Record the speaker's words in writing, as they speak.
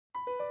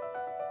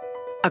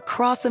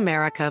Across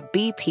America,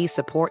 BP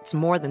supports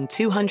more than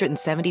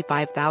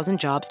 275,000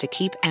 jobs to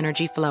keep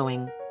energy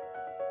flowing.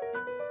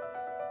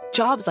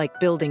 Jobs like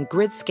building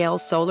grid-scale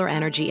solar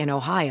energy in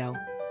Ohio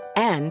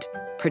and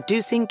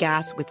producing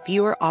gas with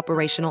fewer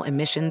operational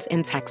emissions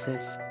in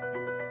Texas.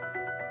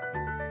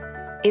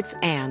 It's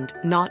and,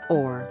 not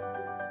or.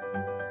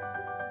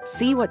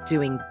 See what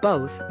doing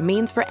both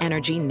means for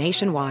energy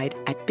nationwide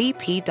at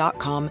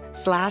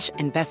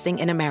bp.com/investing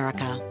in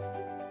America.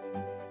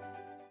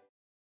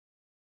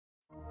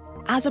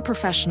 As a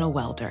professional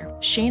welder,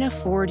 Shayna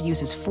Ford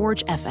uses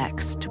Forge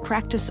FX to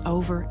practice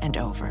over and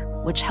over,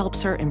 which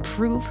helps her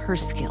improve her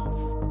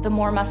skills. The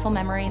more muscle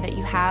memory that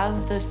you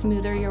have, the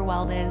smoother your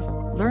weld is.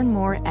 Learn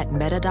more at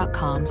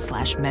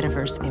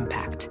meta.com/metaverse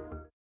impact.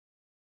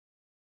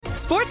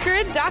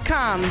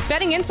 SportsGrid.com.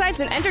 Betting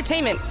insights and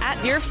entertainment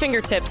at your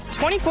fingertips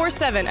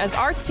 24/7 as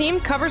our team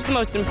covers the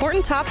most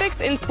important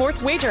topics in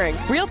sports wagering.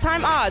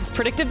 Real-time odds,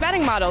 predictive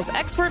betting models,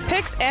 expert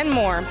picks, and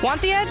more.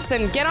 Want the edge?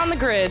 Then get on the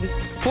grid.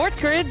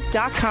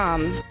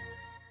 SportsGrid.com.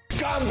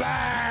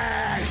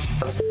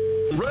 Scumbags!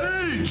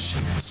 Rage!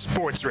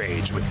 Sports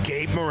Rage with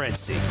Gabe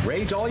Morency.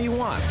 Rage all you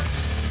want.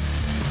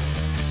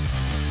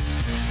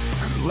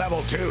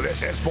 Level 2,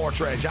 this is Sports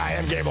Rage. I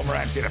am Gabe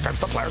Morency. The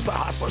pimps, the players, the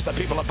hustlers, the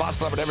people that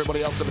bust up, and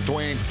everybody else in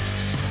between.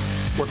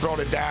 We're throwing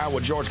it down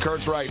with George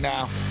Kurtz right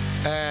now.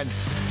 And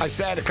I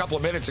said a couple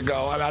of minutes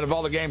ago, out of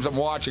all the games I'm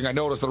watching, I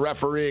noticed the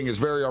refereeing is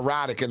very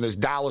erratic in this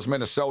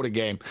Dallas-Minnesota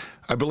game.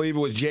 I believe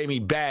it was Jamie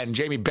Benn.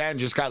 Jamie Benn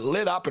just got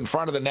lit up in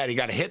front of the net. He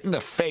got hit in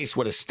the face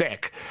with a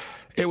stick.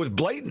 It was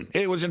blatant.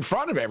 It was in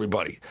front of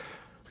everybody.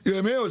 You know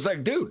what I mean? It was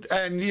like, dude.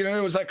 And, you know,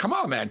 it was like, come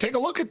on, man, take a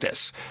look at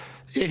this.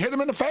 It hit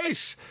him in the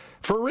face.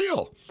 For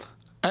real.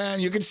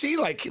 And you can see,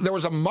 like, there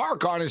was a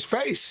mark on his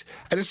face.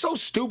 And it's so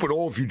stupid,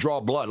 if you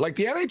draw blood. Like,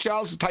 the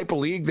NHL is the type of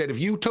league that if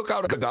you took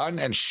out a gun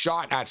and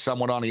shot at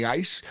someone on the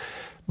ice,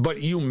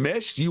 but you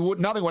missed,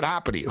 nothing would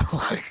happen to you.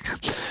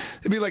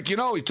 It'd be like, he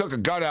took a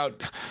gun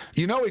out.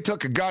 He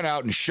took a gun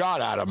out and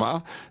shot at him, huh?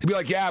 He'd be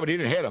like, yeah, but he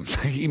didn't hit him.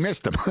 He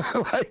missed him.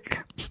 Like,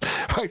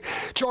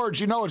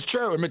 George, it's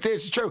true.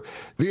 It's true.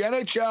 The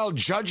NHL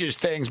judges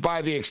things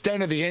by the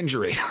extent of the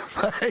injury.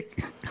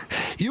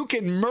 You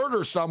can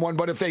murder someone,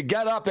 but if they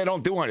get up, they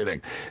don't do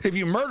anything. If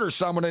you murder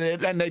someone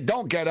and they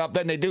don't get up,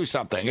 then they do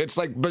something. It's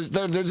like,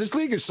 this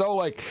league is so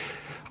like,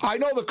 I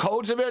know the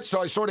codes of it,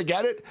 so I sort of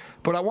get it,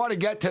 but I want to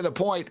get to the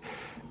point.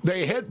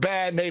 They hit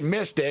bad, they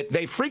missed it.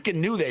 They freaking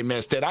knew they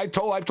missed it. I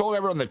told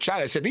everyone in the chat,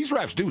 I said, these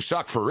refs do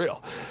suck for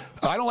real.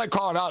 I don't like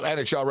calling out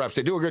NHL refs.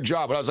 They do a good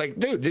job. But I was like,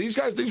 dude, these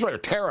refs are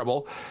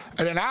terrible.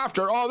 And then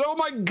after, oh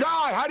my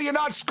God, how do you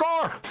not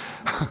score?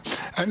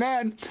 And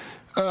then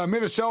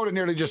Minnesota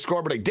nearly just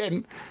scored, but they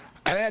didn't.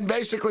 And then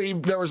basically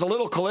there was a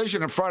little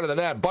collision in front of the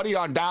net. Buddy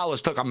on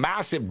Dallas took a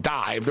massive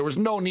dive. There was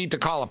no need to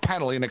call a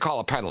penalty, and they call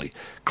a penalty.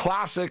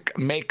 Classic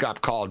makeup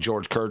call,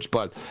 George Kurtz,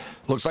 but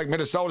looks like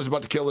Minnesota's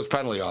about to kill this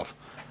penalty off.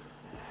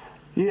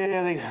 Yeah,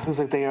 it looks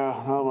like they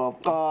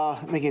are,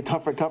 making it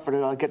tougher and tougher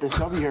to get this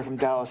W here from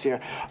Dallas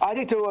here. I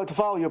think to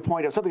follow your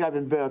point of something I've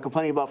been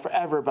complaining about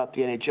forever about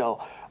the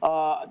NHL,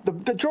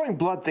 the drawing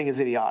blood thing is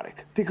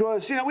idiotic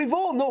because, we've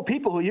all known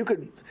people who you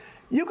could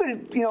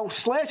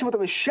slash them with a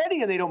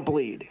machete and they don't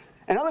bleed.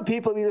 And other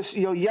people, you just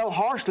yell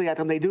harshly at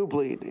them, they do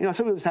bleed. Some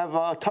people just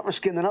have tougher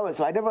skin than others.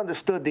 So I never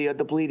understood the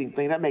bleeding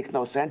thing. That makes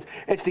no sense.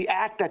 It's the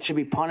act that should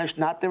be punished,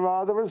 not the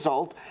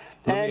result.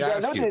 And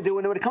another thing to do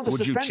when it comes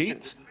to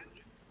suspensions.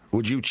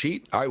 Would you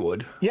cheat? I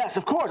would. Yes,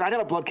 of course. I'd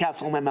have a blood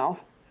capsule in my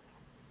mouth.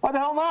 Why the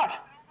hell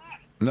not?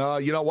 No,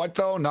 you know what,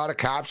 though? Not a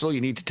capsule.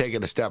 You need to take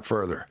it a step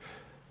further.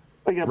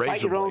 Are you going to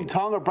bite your own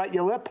tongue or bite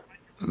your lip?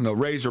 No,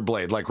 razor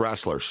blade, like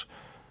wrestlers.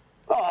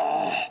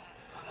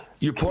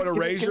 You put a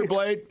razor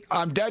blade.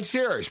 I'm dead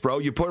serious, bro.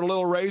 You put a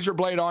little razor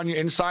blade on you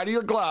inside of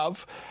your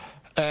glove,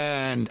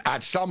 and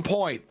at some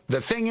point, the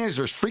thing is,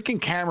 there's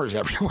freaking cameras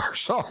everywhere.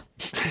 So,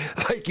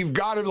 like, you've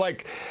got to,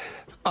 like,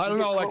 I don't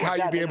know, like, how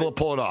you'd be able to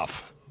pull it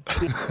off.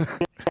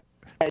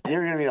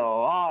 You're going to be in a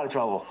lot of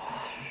trouble.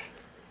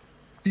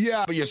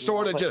 Yeah, but you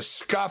sort of just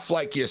scuff,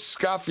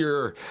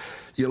 you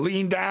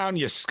lean down,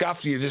 you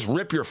just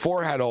rip your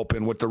forehead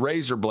open with the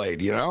razor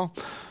blade,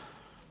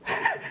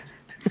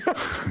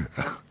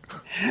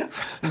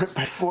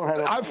 My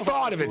forehead. I've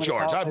thought of it,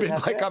 George.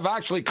 I've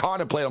actually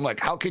contemplated. I'm like,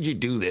 how could you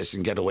do this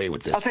and get away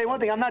with this? I'll tell you one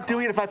thing. I'm not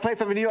doing it if I play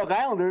for the New York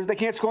Islanders. They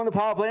can't score on the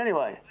power play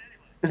anyway.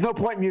 There's no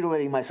point in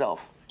mutilating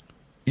myself.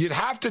 You'd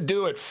have to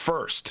do it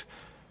first.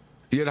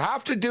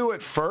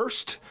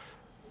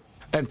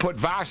 And put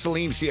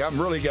Vaseline. See, I'm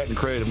really getting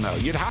creative now.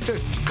 You'd have to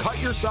cut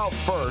yourself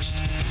first,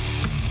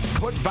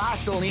 put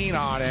Vaseline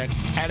on it,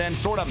 and then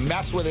sort of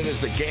mess with it as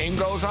the game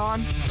goes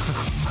on.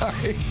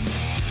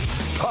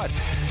 But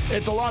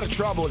it's a lot of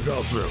trouble to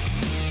go through.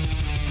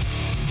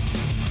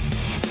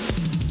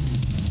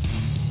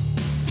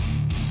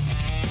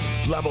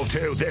 Level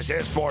 2, this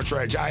is Sports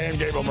Rage. I am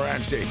Gabe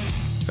Morency.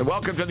 And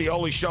welcome to the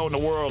only show in the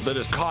world that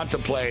is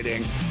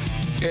contemplating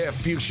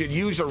if you should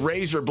use a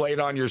razor blade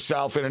on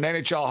yourself in an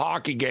NHL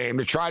hockey game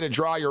to try to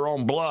draw your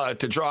own blood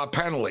to draw a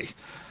penalty.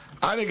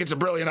 I think it's a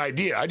brilliant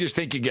idea. I just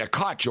think you get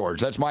caught, George.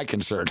 That's my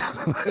concern.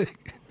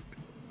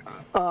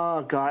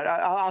 Oh, God.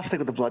 I'll stick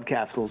with the blood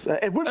capsules.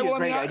 It would be a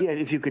great idea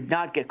if you could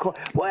not get caught.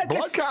 Well,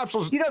 blood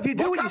capsules. If you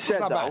do what you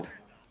said, though. Bad.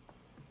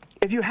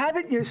 If you have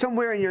it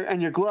somewhere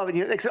in your glove, and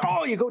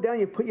you go down,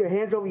 you put your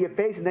hands over your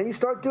face, and then you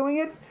start doing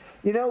it,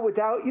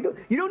 without, you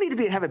don't need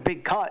to have a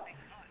big cut.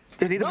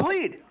 You need to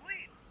bleed.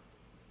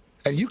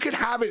 And you can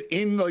have it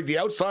in like the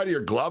outside of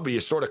your glove, but you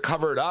sort of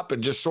cover it up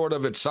and just sort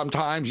of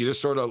sometimes you just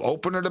sort of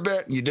open it a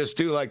bit and you just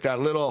do like that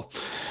little.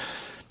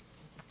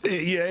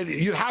 Yeah,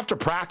 you'd have to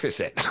practice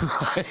it.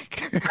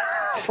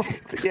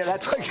 Yeah,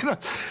 that's like,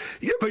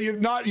 but you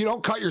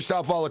don't cut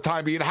yourself all the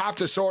time, but you'd have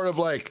to sort of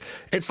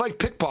it's like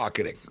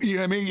pickpocketing. You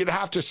know what I mean? You'd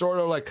have to sort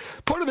of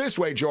put it this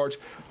way, George.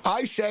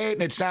 I say it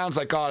and it sounds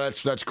like, oh,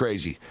 that's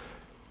crazy.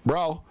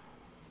 Bro,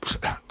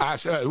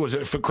 was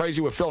it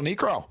crazy with Phil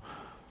Niekro?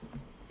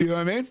 You know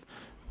what I mean?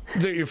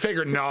 You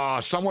figure,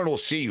 someone will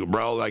see you,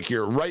 bro. Like,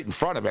 you're right in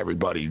front of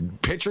everybody.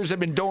 Pitchers have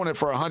been doing it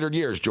for 100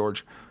 years,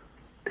 George.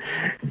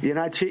 You're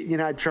not cheating. You're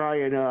not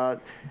trying.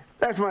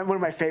 That's one of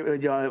my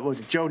favorite.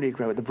 Was Joe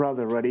Niekro, the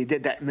brother, when he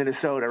did that in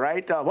Minnesota,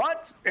 right?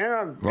 What?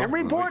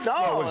 Emory Board?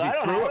 No, was he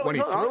threw it when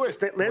he threw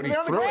it? Landed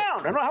on the ground.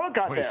 I don't know how it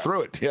got there. When he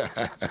threw it,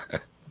 yeah.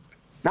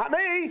 Not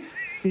me.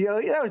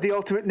 That was the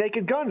ultimate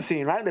Naked Gun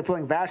scene, right? They're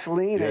putting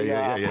Vaseline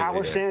and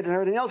power sand and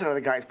everything else in the other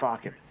guy's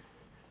pocket.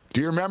 Do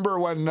you remember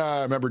when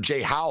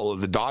Jay Howell of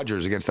the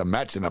Dodgers against the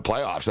Mets in the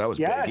playoffs? That was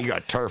big. He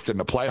got turfed in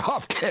the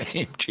playoff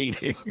game,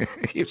 cheating.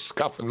 He was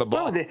scuffing the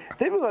ball. No,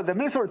 the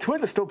Minnesota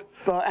Twins are still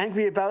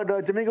angry about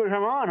Domingo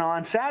Germán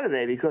on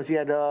Saturday because he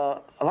had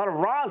a lot of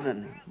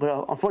rosin.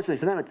 But unfortunately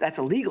for them, that's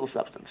a legal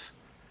substance.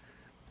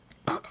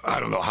 I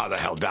don't know how the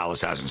hell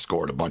Dallas hasn't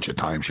scored a bunch of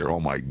times here. Oh,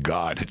 my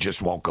God. It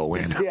just won't go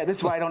in. Yeah, this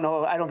is why I don't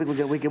know. I don't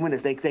think we can win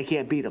this. They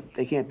can't beat him.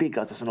 They can't beat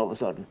Gustafsson all of a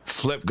sudden.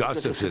 Flip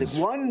Gustafsson's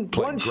playing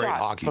one great shot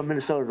hockey. from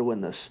Minnesota to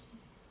win this.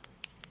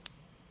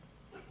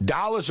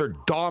 Dallas are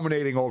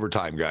dominating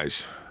overtime,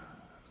 guys.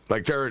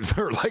 They're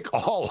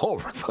all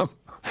over them.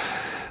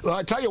 Well,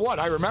 I tell you what,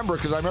 I remember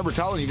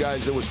telling you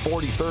guys it was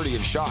 40-30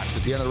 in shots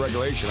at the end of the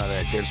regulation, I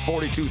think. It's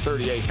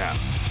 42-38 now.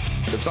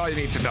 That's all you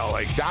need to know.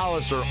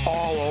 Dallas are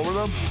all over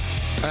them.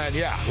 And,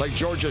 yeah, like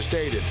Georgia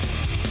stated,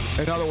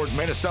 in other words,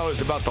 Minnesota's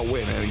about to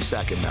win any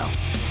second now.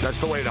 That's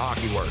the way the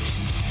hockey works.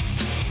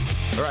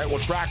 All right, we'll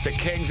track the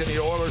Kings and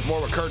the Oilers.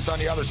 More with Kurtz on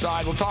the other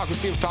side. We'll talk a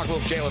little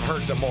Jalen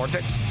Hurts and more.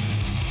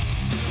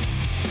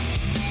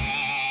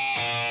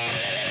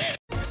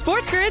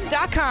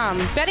 SportsGrid.com.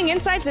 Betting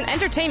insights and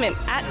entertainment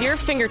at your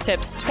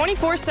fingertips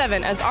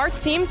 24/7 as our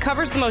team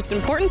covers the most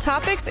important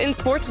topics in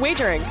sports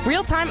wagering.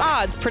 Real-time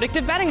odds,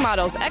 predictive betting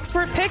models,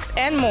 expert picks,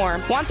 and more.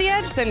 Want the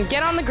edge? Then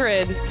get on the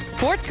grid.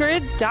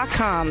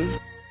 SportsGrid.com.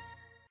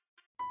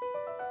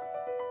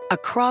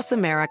 Across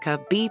America,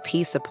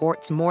 BP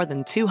supports more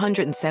than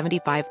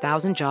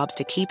 275,000 jobs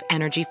to keep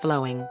energy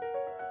flowing.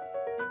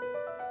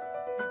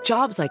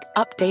 Jobs like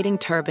updating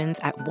turbines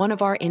at one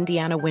of our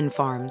Indiana wind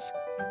farms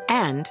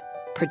and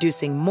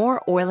producing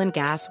more oil and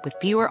gas with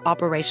fewer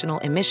operational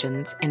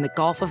emissions in the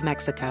Gulf of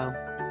Mexico.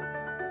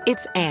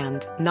 It's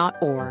and,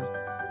 not or.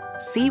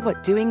 See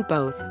what doing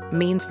both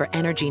means for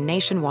energy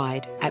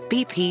nationwide at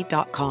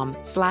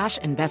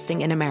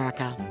bp.com/investing in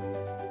America.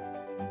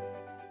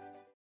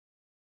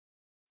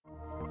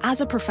 As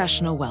a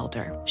professional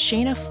welder,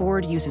 Shayna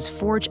Ford uses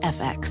Forge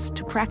FX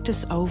to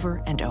practice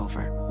over and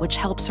over, which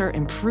helps her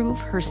improve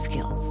her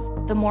skills.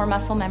 The more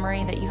muscle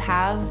memory that you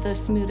have, the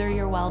smoother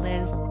your weld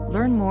is.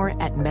 Learn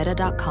more at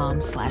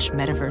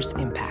meta.com/metaverse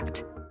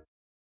impact.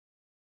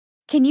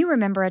 Can you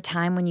remember a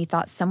time when you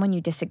thought someone you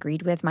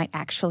disagreed with might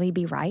actually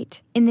be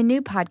right? In the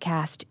new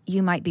podcast,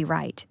 You Might Be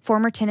Right,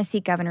 former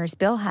Tennessee Governors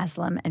Bill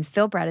Haslam and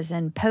Phil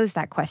Bredesen pose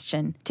that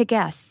question to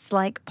guests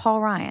like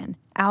Paul Ryan,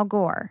 Al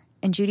Gore,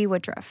 and Judy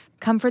Woodruff.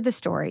 Come for the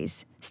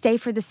stories, stay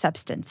for the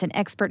substance and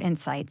expert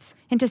insights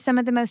into some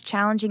of the most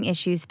challenging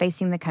issues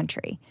facing the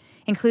country,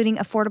 including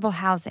affordable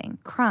housing,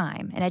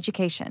 crime, and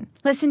education.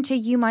 Listen to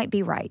You Might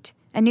Be Right,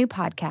 a new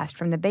podcast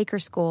from the Baker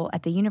School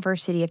at the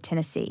University of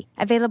Tennessee,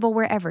 available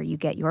wherever you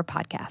get your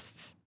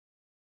podcasts.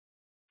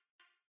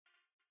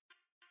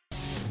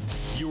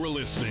 You are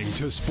listening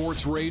to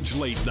Sports Rage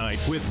Late Night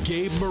with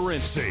Gabe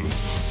Morency.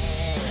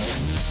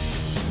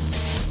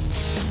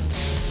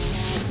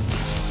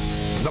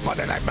 The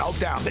Monday Night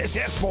Meltdown. This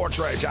is Sports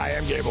Rage. I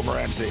am Gabe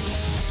Morency.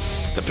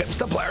 The pimps,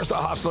 the players, the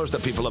hustlers, the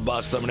people that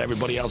bust them, and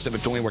everybody else in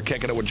between. We're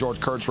kicking it with George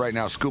Kurtz right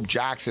now. Scoop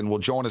Jackson will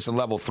join us in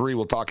level 3.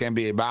 We'll talk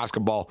NBA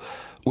basketball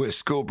with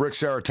Scoop. Rick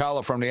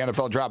Saratella from the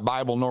NFL Draft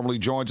Bible normally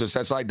joins us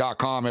at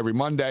SI.com every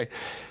Monday.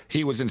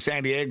 He was in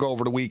San Diego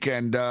over the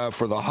weekend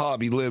for the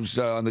Hub. He lives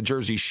on the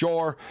Jersey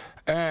Shore.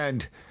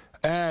 And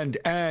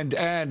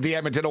the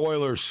Edmonton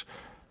Oilers.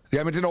 The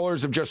Edmonton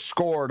Oilers have just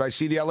scored. I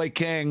see the LA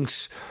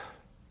Kings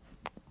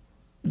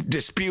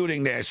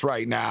disputing this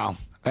right now.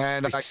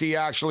 And I see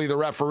actually the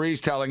referees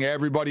telling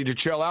everybody to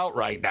chill out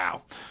right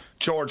now.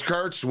 George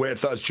Kurtz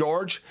with us.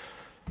 George,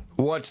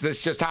 what's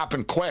this just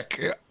happened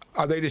quick?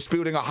 Are they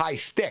disputing a high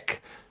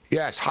stick?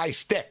 Yes, high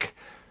stick.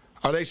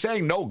 Are they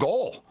saying no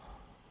goal?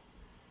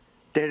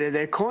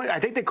 They're calling. I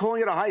think they're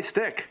calling it a high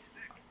stick.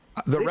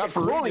 The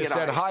referee just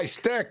said high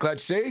stick.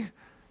 Let's see.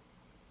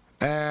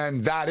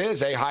 And that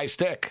is a high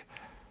stick.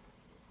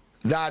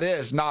 That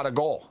is not a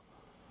goal.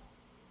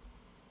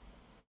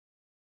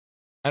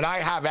 And I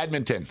have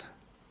Edmonton.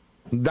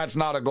 That's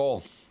not a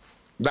goal.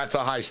 That's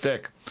a high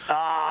stick.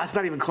 It's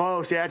not even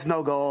close. Yeah, that's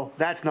no goal.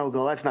 That's no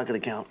goal. That's not going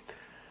to count.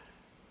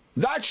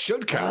 That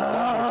should count.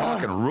 We're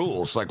talking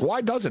rules. Like,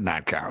 why doesn't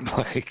that count?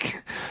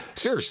 Like,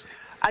 seriously.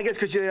 I guess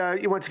because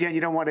you once again,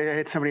 you don't want to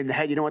hit somebody in the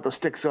head. You don't want those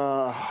sticks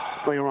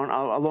going around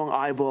along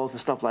eyeballs and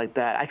stuff like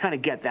that. I kind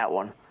of get that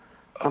one.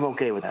 I'm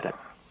okay with that.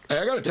 Hey,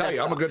 I got to tell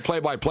you, I'm a good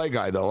play-by-play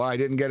guy, though. I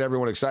didn't get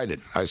everyone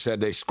excited. I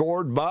said they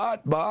scored,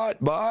 but.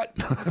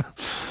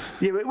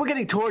 Yeah, we're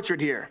getting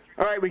tortured here.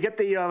 All right, we get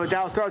the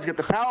Dallas Stars get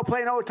the power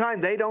play in overtime.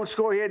 They don't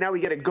score here. Now we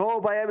get a goal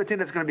by Edmonton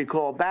that's going to be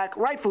called back.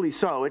 Rightfully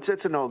so. It's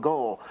a no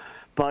goal.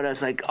 But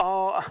it's like,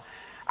 I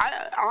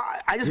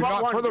just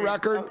want one. For the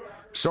record,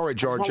 sorry,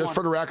 George, just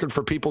for the record,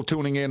 for people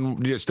tuning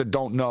in just that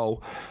don't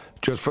know,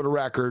 just for the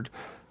record,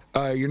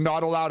 you're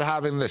not allowed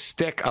having the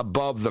stick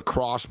above the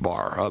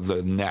crossbar of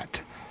the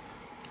net.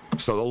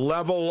 So the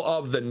level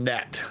of the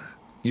net,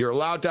 you're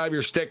allowed to have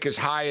your stick as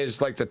high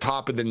as like the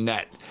top of the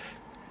net.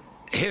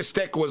 His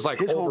stick was like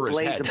his over his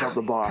head. His whole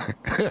blade's above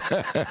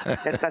the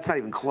bar. That's not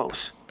even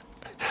close.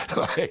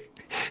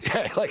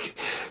 Like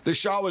the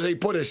shot was he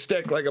put his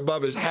stick like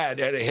above his head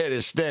and it hit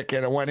his stick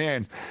and it went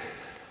in.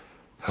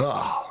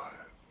 Oh,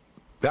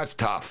 that's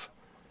tough.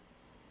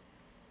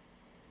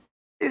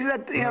 Is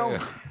that,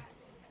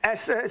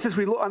 since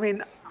we look, I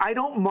mean, I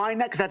don't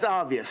mind that because that's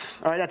obvious.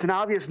 All right, that's an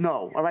obvious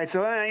no. All right,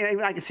 so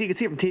I can see, you can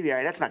see it from TV. All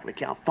right, that's not going to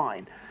count.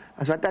 Fine.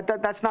 So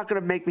that's not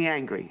going to make me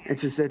angry.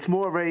 It's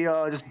more of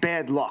a just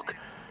bad luck,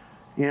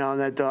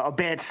 a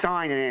bad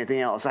sign than anything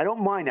else. I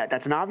don't mind that.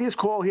 That's an obvious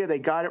call here. They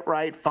got it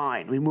right.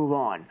 Fine. We move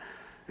on.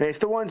 It's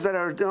the ones that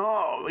are,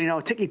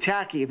 ticky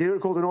tacky. If they would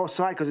have called an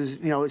offside because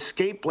his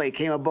skate blade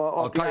came above,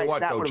 I'll tell you what,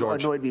 that though, would have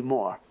George, annoyed me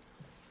more.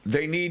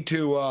 They need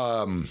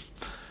to.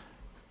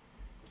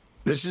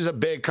 This is a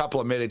big couple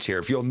of minutes here.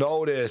 If you'll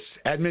notice,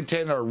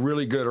 Edmonton are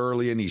really good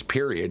early in these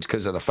periods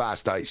because of the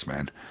fast ice,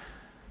 man.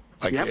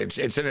 Like, yep.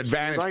 It's an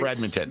advantage for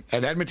Edmonton.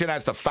 And Edmonton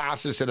has the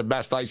fastest and the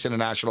best ice in the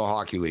National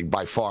Hockey League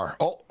by far.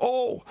 They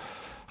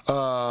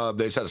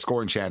just had a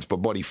scoring chance, but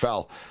Buddy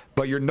fell.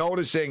 But you're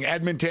noticing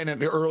Edmonton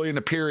early in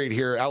the period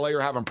here, LA are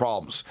having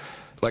problems.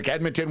 Like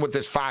Edmonton with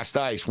this fast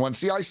ice.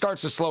 Once the ice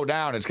starts to slow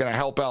down, it's going to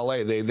help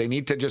LA. They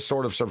need to just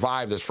sort of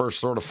survive this first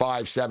sort of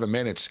 5-7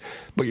 minutes.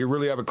 But you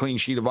really have a clean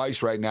sheet of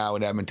ice right now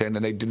in Edmonton,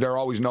 and they're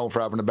always known for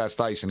having the best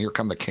ice, and here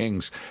come the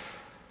Kings.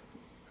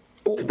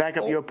 To back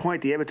up your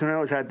point, the Edmonton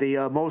Oilers had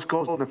the most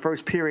goals in the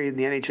first period in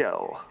the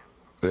NHL.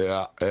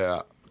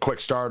 Yeah. Quick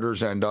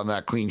starters and on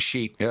that clean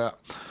sheet, yeah.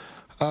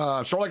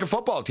 Sort of like a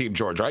football team,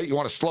 George, right? You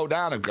want to slow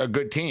down a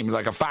good team,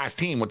 like a fast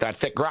team with that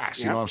thick grass.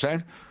 You know what I'm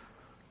saying?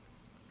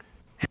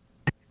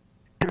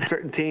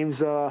 Certain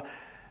teams,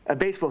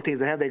 baseball teams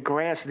that have their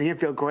grass and the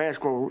infield grass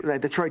grow,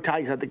 like Detroit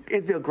Tigers have the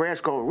infield grass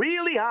go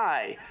really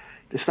high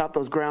to stop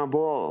those ground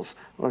balls.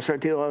 Or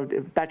certain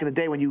teams, back in the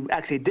day when you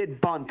actually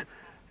did bunt,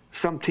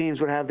 some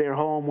teams would have their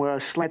home where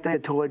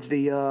slanted towards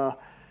the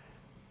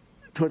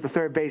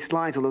third base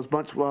line, so those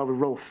bunts would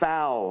roll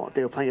foul if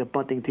they were playing a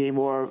bunting team,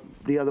 or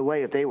the other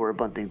way if they were a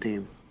bunting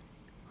team.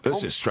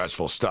 This is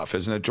stressful stuff,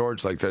 isn't it,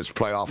 George? Like this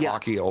playoff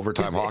hockey,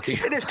 overtime hockey.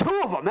 There's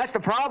two of them. That's the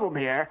problem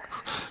here.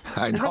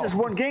 I know. There's not just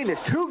one game.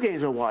 There's two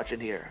games we're watching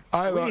here.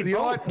 You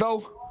know what,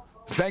 though?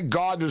 Thank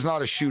God there's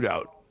not a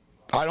shootout.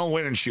 I don't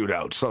win in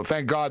shootouts, so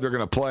thank God they're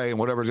going to play, and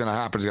whatever's going to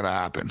happen is going to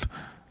happen.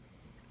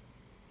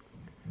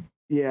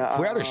 Yeah. If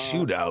we had a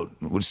shootout,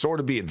 it would sort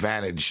of be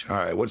advantage. All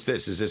right, what's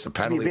this? Is this a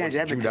penalty? What's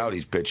the shootout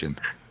he's pitching?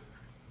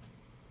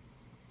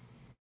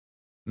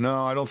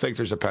 No, I don't think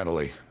there's a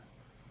penalty.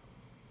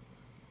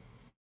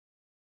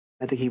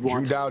 I think he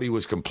won. Drew Doughty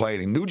was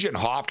complaining. Nugent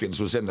Hopkins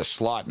was in the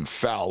slot and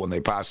fell when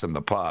they passed him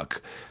the puck.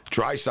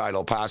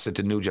 Draisaitl passed it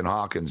to Nugent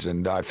Hopkins,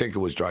 and I think it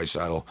was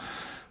Draisaitl.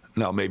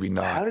 No, maybe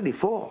not. How did he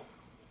fall?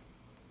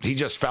 He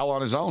just fell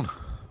on his own.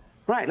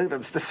 Right, look,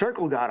 the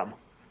circle got him.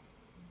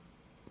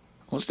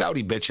 What's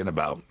Doughty bitching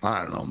about?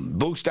 I don't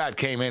know. Bukestad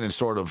came in and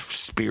sort of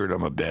speared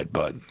him a bit,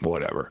 but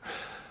whatever.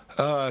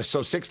 So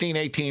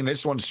 16-18,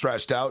 this one's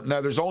stretched out.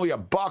 Now, there's only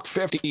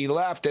 $1.50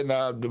 left in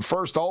the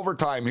first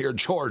overtime here,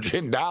 George,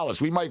 in Dallas.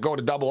 We might go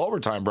to double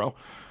overtime, bro.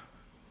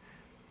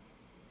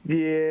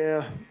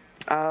 Yeah.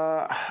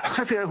 I'm trying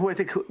to figure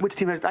out which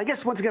team has. I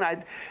guess, once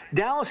again,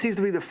 Dallas seems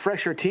to be the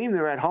fresher team.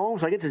 They're at home,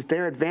 so I guess it's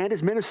their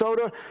advantage.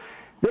 Minnesota,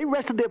 they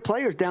rested their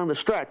players down the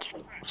stretch.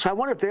 So I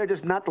wonder if they're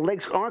just not, the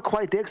legs aren't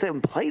quite there because they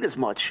haven't played as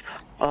much.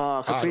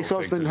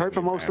 Kaprizov's been hurt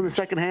for most of the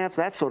second half,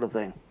 that sort of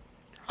thing.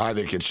 I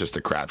think it's just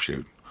a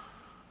crapshoot.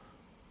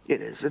 It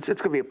is. It's going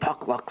to be a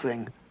puck luck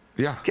thing.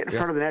 Yeah. Get in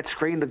front of the net,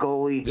 screen the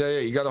goalie. Yeah,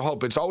 you got to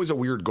hope. It's always a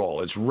weird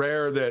goal. It's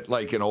rare that,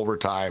 like, in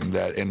overtime,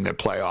 that in the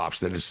playoffs,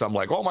 that it's some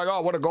like, oh, my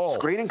God, what a goal.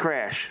 Screen and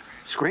crash.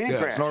 Screen and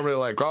crash. It's normally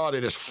like, oh,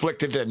 they just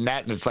flicked it to the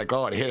net, and it's like,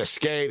 oh, it hit a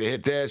skate, it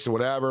hit this, or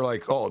whatever.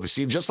 Like, oh,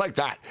 see, just like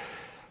that.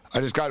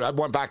 I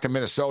went back to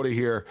Minnesota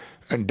here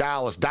and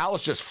Dallas.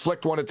 Dallas just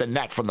flicked one at the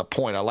net from the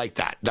point. I like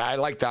that.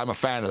 I'm a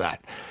fan of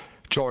that.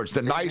 George,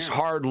 the nice,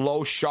 hard,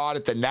 low shot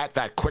at the net,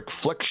 that quick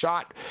flick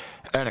shot,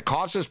 and it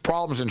causes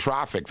problems in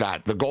traffic.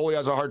 That the goalie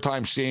has a hard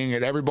time seeing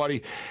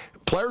it.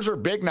 Players are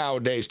big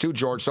nowadays too,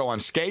 George. So on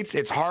skates,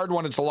 it's hard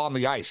when it's along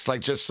the ice.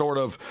 Like just sort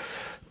of,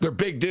 they're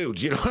big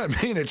dudes. You know what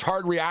I mean? It's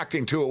hard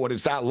reacting to it when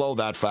it's that low,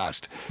 that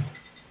fast.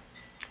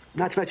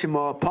 Not to mention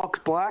puck's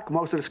black.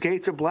 Most of the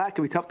skates are black. It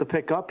can be tough to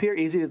pick up here.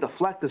 Easy to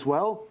deflect as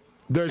well.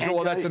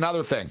 That's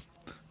another thing.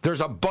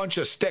 There's a bunch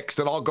of sticks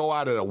that all go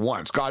at it at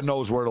once. God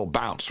knows where it'll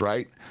bounce,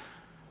 right?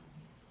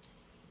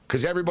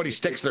 Because everybody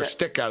sticks their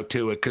stick out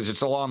to it because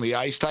it's along the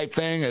ice type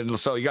thing. And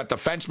so you got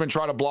defensemen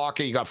trying to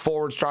block it. You got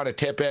forwards trying to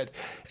tip it.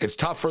 It's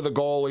tough for the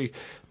goalie.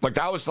 Like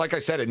that was, like I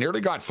said, it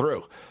nearly got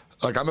through.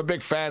 Like I'm a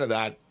big fan of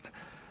that.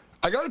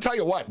 I got to tell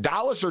you what,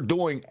 Dallas are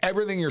doing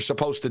everything you're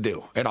supposed to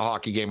do in a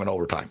hockey game in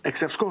overtime.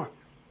 Except score.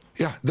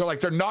 Yeah,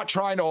 they're not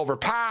trying to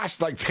overpass.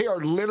 Like they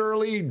are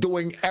literally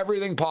doing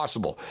everything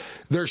possible.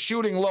 They're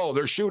shooting low.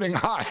 They're shooting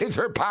high.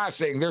 They're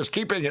passing. They're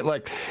keeping it.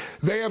 Like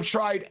they have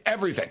tried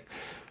everything.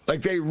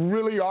 Like, they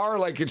really are.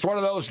 Like, it's one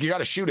of those, you got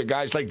to shoot it,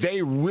 guys. Like,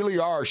 they really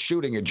are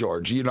shooting it,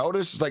 George. You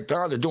notice? Like,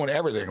 they're doing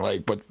everything.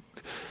 Like, but,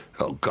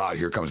 oh, God,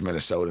 here comes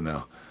Minnesota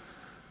now.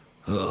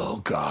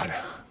 Oh, God.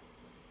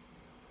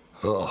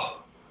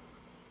 Oh.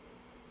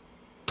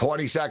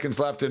 20 seconds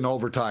left in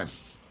overtime.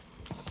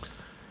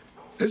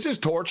 This is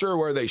torture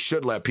where they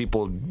should let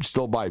people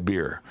still buy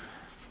beer.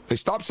 They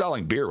stopped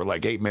selling beer with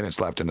like 8 minutes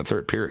left in the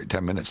third period,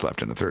 10 minutes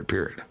left in the third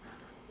period.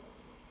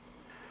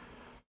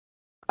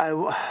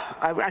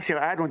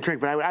 I don't drink,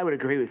 but I would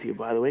agree with you,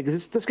 by the way,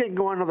 because this game can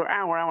go on another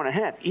hour and a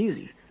half,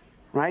 easy,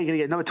 right? You're going to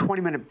get another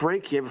 20-minute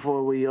break here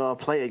before we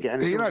play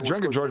again. You're not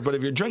drinking, George, but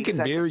if you're drinking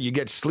beer, you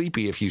get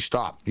sleepy if you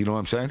stop. You know what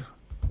I'm saying?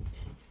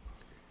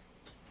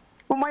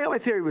 Well, my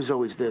theory was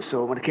always this.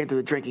 So when it came to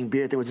the drinking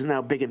beer thing, which is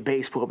now big in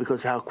baseball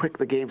because of how quick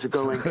the games are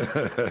going,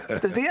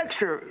 does the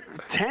extra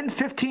 10,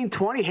 15,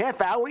 20,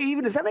 half hour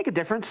even, does that make a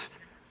difference?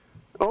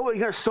 Oh, you're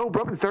going to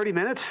sober up in 30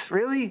 minutes?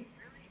 Really?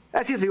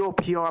 That seems to be all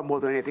PR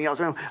more than anything else.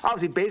 And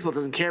obviously, baseball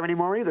doesn't care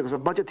anymore either because a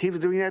bunch of teams are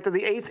doing it after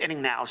the 8th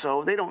inning now.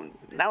 So they don't.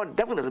 Now it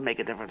definitely doesn't make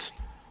a difference.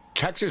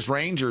 Texas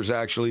Rangers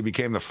actually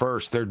became the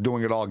first. They're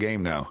doing it all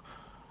game now.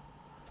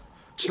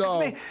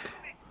 So,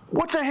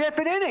 what's a half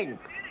an inning?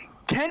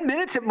 10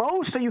 minutes at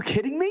most? Are you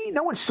kidding me?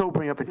 No one's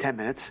sobering up in 10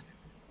 minutes.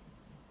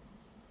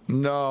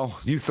 No,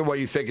 you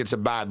think it's a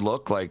bad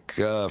look, like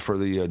for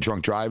the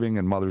drunk driving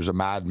and mothers are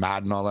mad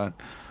and all that.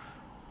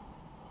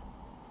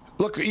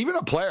 Look, even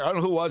a player, I don't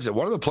know who was it.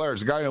 One of the players,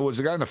 the guy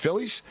in the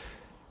Phillies?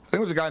 I think it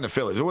was a guy in the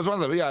Phillies. It was one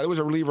of the, it was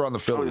a reliever on the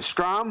Phillies. Oh, the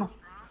Strom?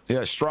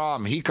 Yeah,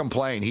 Strom. He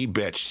complained. He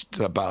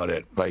bitched about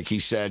it. Like, he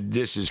said,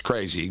 this is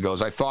crazy. He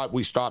goes, I thought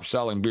we stopped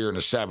selling beer in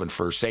the 7th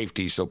for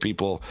safety so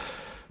people...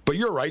 But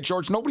you're right,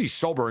 George. Nobody's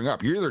sobering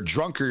up. You're either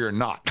drunk or you're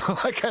not.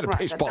 Like at a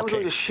baseball game. That was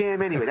always a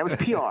sham anyway. That was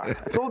PR.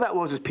 That's all that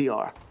was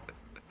PR.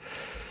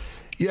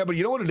 Yeah, but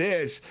you know what it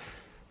is?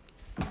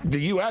 The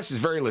U.S. is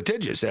very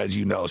litigious, as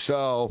you know.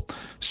 So,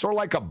 sort of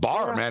like a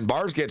bar, man.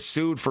 Bars get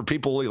sued for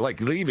people, like,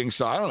 leaving.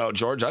 So, I don't know,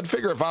 George. I'd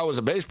figure if I was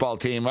a baseball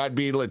team, I'd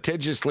be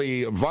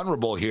litigiously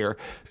vulnerable here.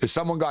 If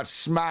someone got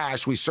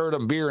smashed, we served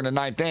them beer in the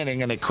 9th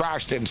inning, and they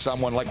crashed into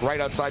someone, like, right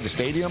outside the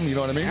stadium. You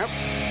know what I mean? Yep.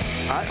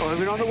 Or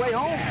even on the way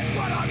home.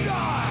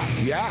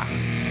 Yeah.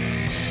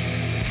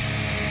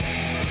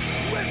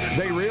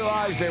 They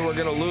realized they were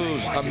going to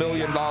lose $1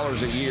 million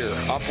a year,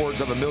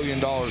 upwards of $1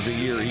 million a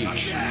year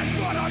each.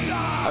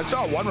 I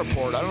saw one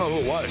report. I don't know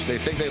who it was. They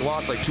think they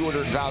lost like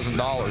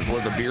 $200,000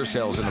 worth of beer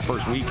sales in the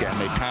first weekend.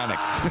 They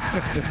panicked.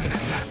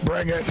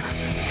 Bring it.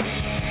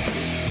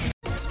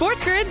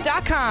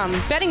 SportsGrid.com.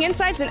 Betting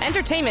insights and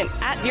entertainment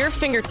at your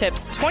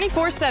fingertips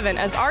 24/7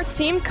 as our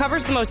team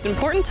covers the most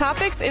important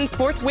topics in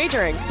sports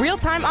wagering.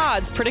 Real-time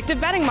odds, predictive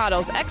betting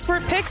models,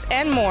 expert picks,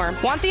 and more.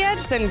 Want the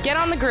edge? Then get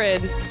on the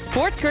grid.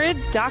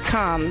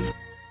 SportsGrid.com.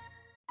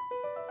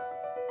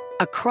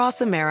 Across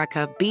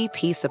America,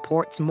 BP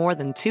supports more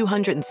than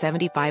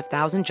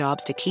 275,000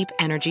 jobs to keep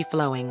energy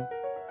flowing.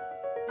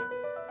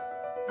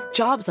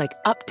 Jobs like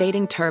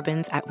updating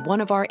turbines at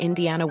one of our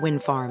Indiana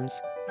wind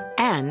farms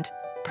and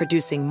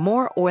producing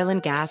more oil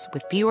and gas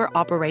with fewer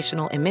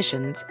operational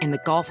emissions in the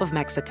Gulf of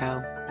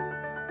Mexico.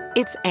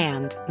 It's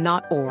and,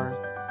 not or.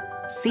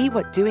 See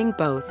what doing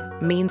both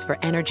means for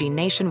energy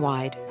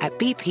nationwide at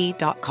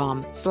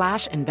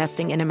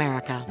bp.com/investing in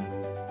America.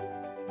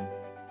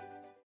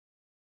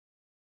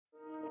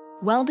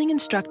 Welding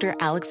instructor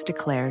Alex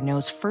DeClaire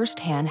knows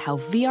firsthand how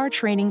VR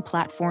training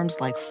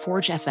platforms like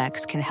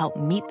ForgeFX can help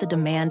meet the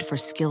demand for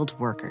skilled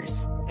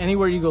workers.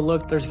 Anywhere you go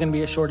look, there's going to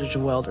be a shortage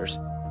of welders.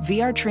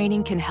 VR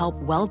training can help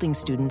welding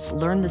students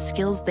learn the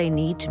skills they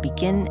need to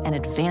begin and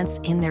advance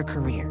in their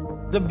career.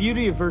 The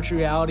beauty of virtual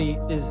reality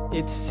is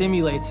it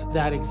simulates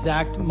that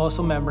exact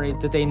muscle memory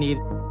that they need.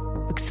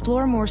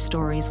 Explore more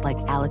stories like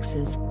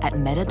Alex's at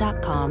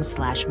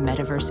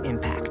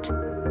meta.com/metaverseimpact.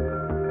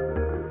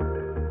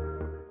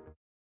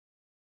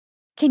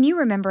 Can you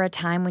remember a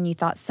time when you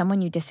thought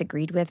someone you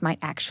disagreed with might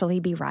actually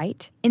be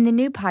right? In the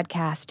new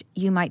podcast,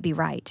 You Might Be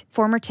Right,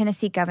 former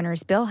Tennessee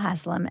Governors Bill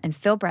Haslam and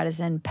Phil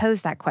Bredesen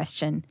pose that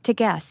question to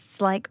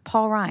guests like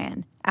Paul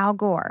Ryan, Al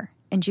Gore,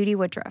 and Judy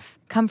Woodruff.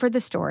 Come for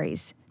the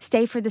stories,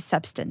 stay for the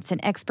substance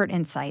and expert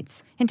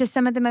insights into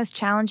some of the most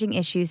challenging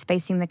issues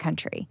facing the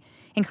country,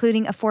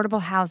 including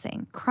affordable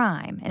housing,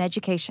 crime, and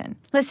education.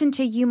 Listen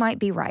to You Might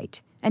Be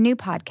Right, a new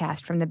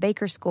podcast from the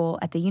Baker School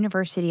at the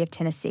University of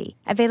Tennessee,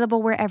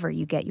 available wherever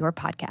you get your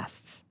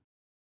podcasts.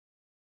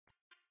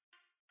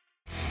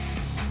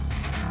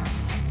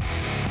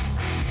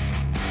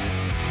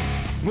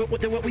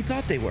 They're what we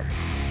thought they were.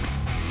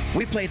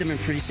 We played them in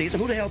preseason.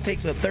 Who the hell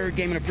takes a third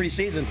game in the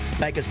preseason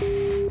like us?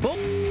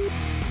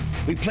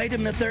 We played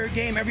them in the third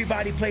game.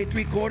 Everybody played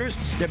 3 quarters.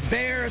 The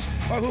Bears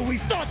are who we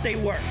thought they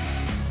were.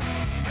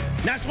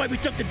 That's why we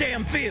took the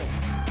damn field.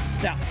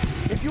 Now,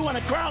 if you want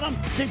to crown them,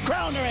 then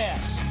crown their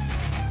ass.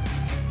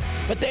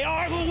 But they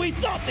are who we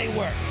thought they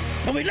were,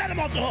 and we let them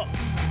off the hook.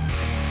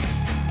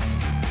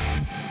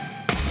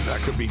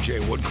 That could be Jay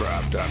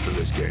Woodcraft after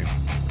this game.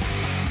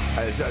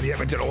 As the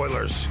Edmonton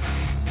Oilers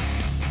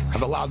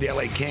have allowed the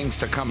LA Kings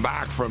to come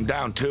back from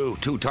down two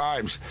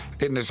times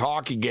in this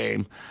hockey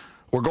game.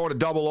 We're going to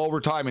double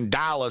overtime in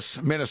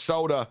Dallas,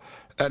 Minnesota,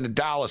 and the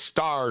Dallas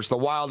Stars. The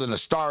Wild and the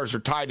Stars are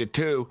tied at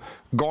 2.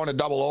 Going to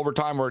double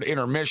overtime. We're at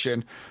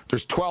intermission.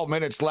 There's 12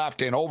 minutes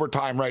left in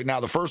overtime right now.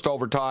 The first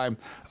overtime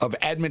of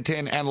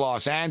Edmonton and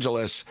Los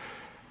Angeles.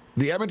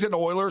 The Edmonton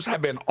Oilers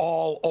have been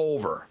all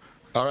over.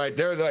 All right,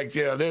 they're like,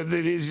 yeah,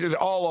 they're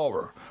all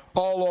over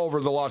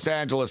the Los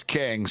Angeles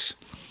Kings.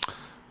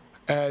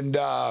 And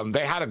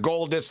they had a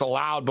goal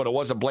disallowed, but it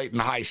was a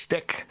blatant high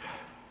stick.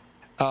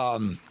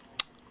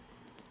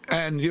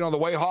 And, you know, the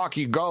way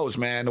hockey goes,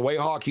 man, the way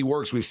hockey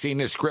works, we've seen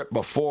this script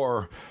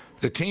before.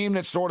 The team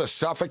that sort of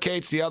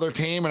suffocates the other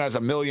team and has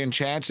a million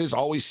chances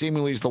always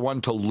seemingly is the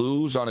one to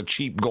lose on a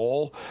cheap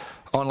goal,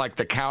 on like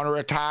the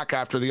counterattack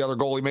after the other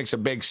goalie makes a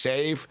big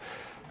save.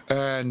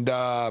 And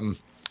right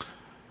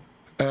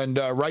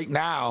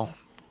now,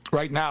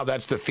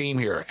 that's the theme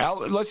here.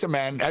 Listen,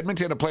 man,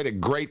 Edmonton have played a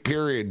great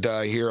period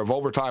here of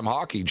overtime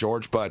hockey,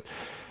 George, but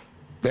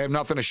they have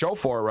nothing to show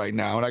for it right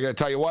now. And I got to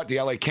tell you what, the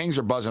LA Kings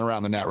are buzzing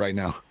around the net right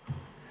now.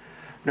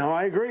 No,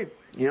 I agree.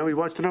 You know, we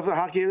watched enough of the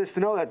hockey to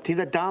know that team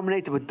that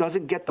dominates but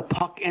doesn't get the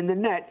puck in the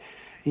net,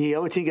 the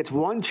other team gets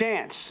one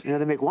chance. You know,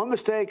 they make one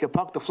mistake, a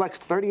puck deflects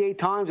 38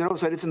 times, and all of a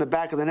sudden it's in the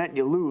back of the net and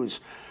you lose.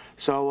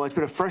 So it's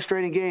been a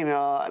frustrating game.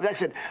 Like I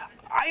said,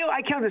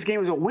 I count this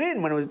game as a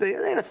win when they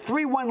had a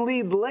 3-1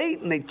 lead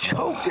late and they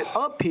choked it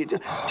up here.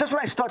 Just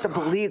when I start to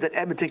believe that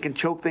Edmonton can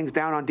choke things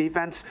down on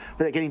defense,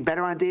 but they're getting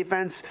better on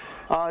defense.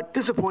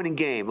 Disappointing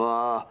game.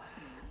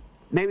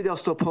 Maybe they'll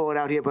still pull it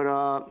out here, but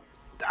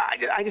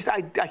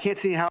I can't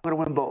see how they're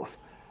going to win both.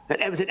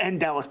 That Edmonton and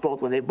Dallas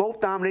both win. They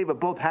both dominate, but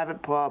both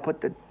haven't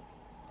put the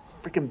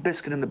freaking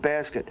biscuit in the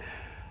basket.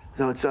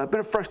 So it's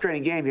been a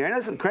frustrating game here. And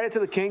listen, credit to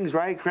the Kings,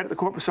 right? Credit to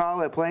Corpusalo.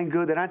 They're playing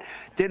good.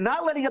 They're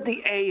not letting up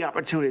the A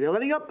opportunity. They're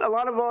letting up a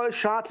lot of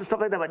shots and stuff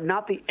like that, but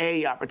not the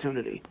A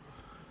opportunity.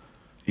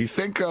 You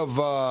think of,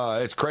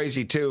 it's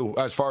crazy, too,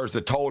 as far as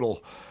the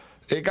total.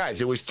 Hey,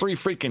 guys, it was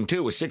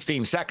 3-2 with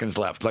 16 seconds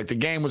left. Like, the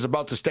game was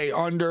about to stay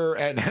under,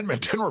 and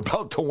Edmonton were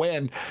about to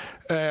win.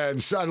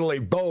 And suddenly,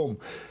 boom,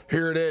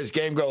 here it is.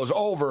 Game goes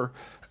over,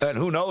 and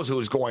who knows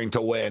who's going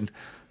to win.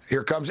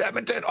 Here comes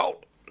Edmonton.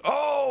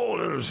 Oh,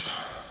 there's...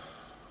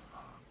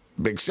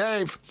 Big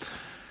save.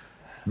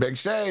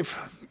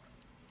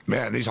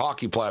 Man, these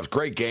hockey playoffs,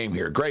 great game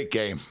here. Great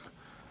game.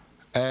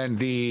 And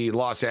the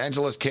Los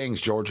Angeles Kings,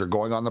 George, are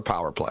going on the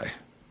power play.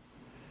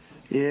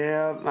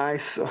 Yeah, I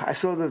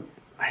saw the...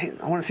 I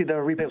want to see the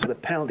replay for the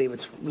penalty. If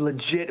it's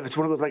legit, if it's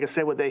one of those, like I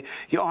said, where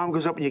your arm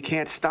goes up and you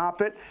can't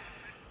stop it.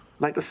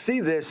 I'd like to see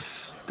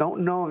this.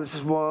 Don't know if this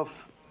is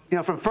worth... You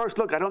know, from first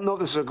look, I don't know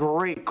if this is a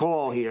great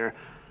call here.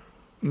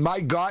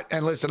 My gut,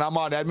 and listen, I'm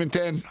on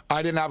Edmonton.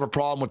 I didn't have a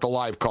problem with the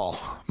live call.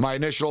 My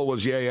initial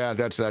was, yeah,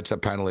 that's a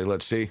penalty.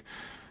 Let's see.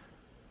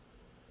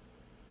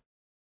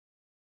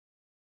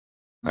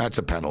 That's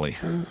a penalty.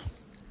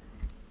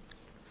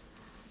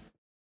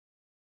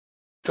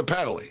 It's a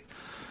penalty.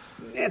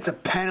 It's a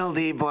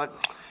penalty,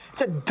 but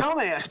it's a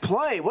dumbass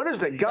play. What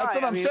is the guy? That's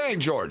what I'm saying,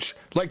 George.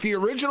 Like the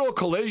original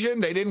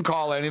collision, they didn't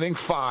call anything.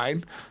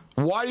 Fine.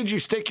 Why did you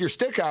stick your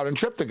stick out and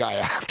trip the guy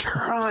after?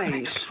 Right,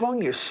 he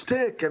swung your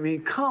stick. I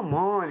mean, come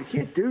on. You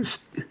can't do...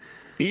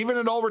 Even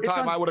in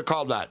overtime, I would have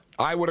called that.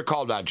 I would have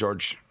called that,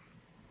 George.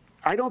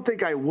 I don't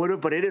think I would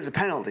have, but it is a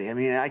penalty. I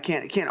mean, I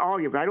can't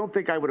argue, but I don't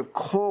think I would have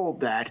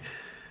called that.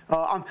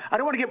 I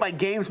don't want to get my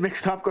games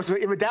mixed up because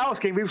in the Dallas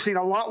game, we've seen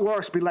a lot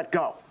worse be let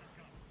go.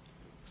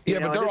 Yeah,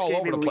 but they're all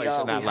over the place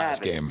in that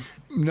last game.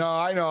 No,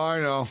 I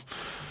know.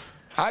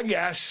 I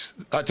guess.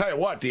 I'll tell you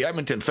what, the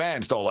Edmonton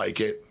fans don't like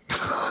it.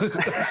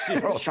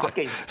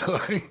 Shocking.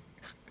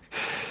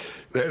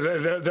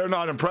 They're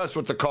not impressed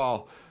with the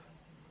call.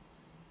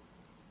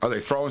 Are they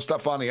throwing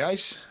stuff on the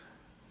ice?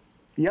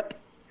 Yep.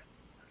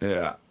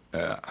 Yeah.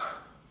 They're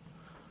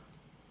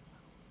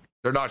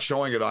not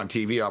showing it on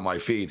TV on my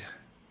feed.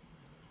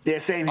 Yeah,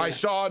 same here. I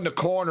saw in the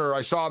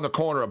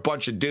corner a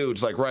bunch of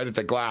dudes like right at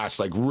the glass,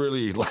 like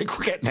really like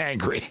getting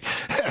angry.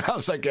 And I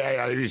was like,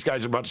 yeah, these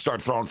guys are about to start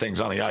throwing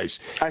things on the ice.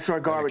 I saw a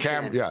garbage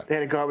can. Yeah. They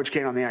had a garbage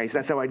can on the ice.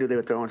 That's how I knew they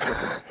were throwing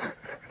stuff.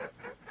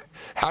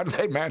 How did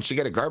they manage to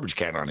get a garbage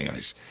can on the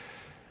ice?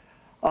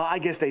 I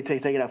guess they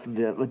take it out from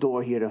the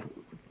door here to,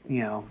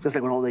 just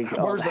like when all they.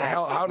 Where's the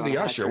hell? How did the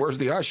usher? Where's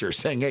the usher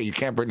saying, hey, you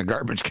can't bring the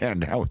garbage can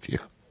down with you?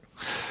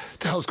 What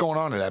the hell's going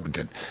on in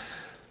Edmonton?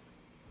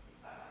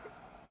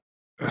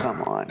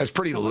 Come on. That's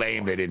pretty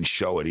lame. They didn't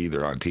show it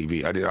either on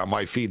TV. On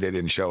my feed, they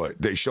didn't show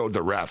it. They showed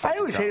the ref. I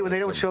always hate it when they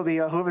don't show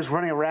the whoever's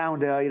running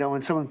around.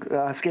 When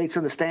someone skates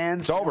in the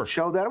stands. It's over.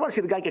 Show that. I want to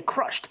see the guy get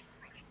crushed.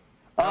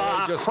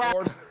 LA just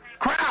scored.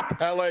 Crap!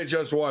 LA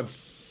just won.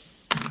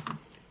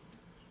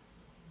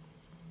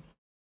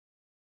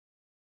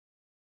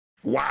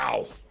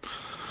 Wow.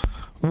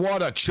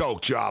 What a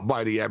choke job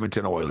by the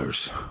Edmonton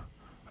Oilers.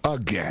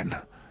 Again.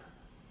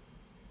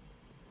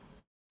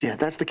 Yeah,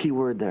 that's the key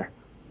word there.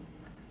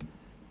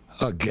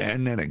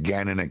 Again and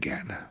again and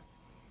again.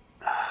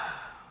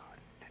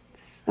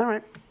 All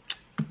right.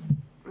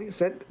 Like I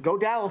said, go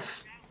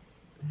Dallas.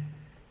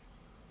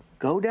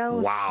 Go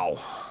Dallas.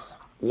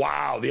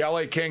 Wow. The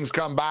LA Kings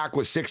come back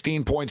with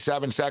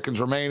 16.7 seconds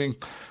remaining.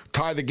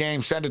 Tie the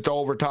game, send it to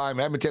overtime.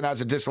 Edmonton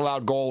has a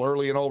disallowed goal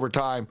early in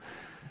overtime.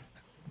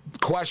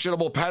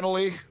 Questionable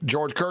penalty.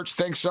 George Kurtz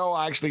thinks so.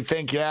 I actually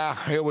think,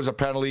 it was a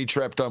penalty. He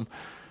tripped him.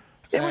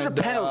 It was a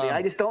penalty.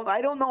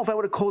 I don't know if I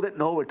would have called it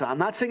in overtime. I'm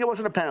not saying it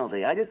wasn't a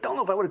penalty. I just don't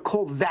know if I would have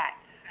called that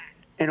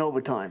in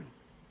overtime.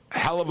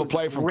 Hell of a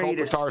play from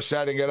Kopitar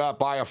setting it up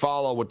by a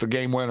follow with the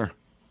game winner.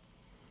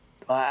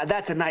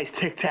 That's a nice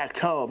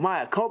tic-tac-toe.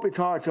 Maya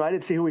Kopitar, so I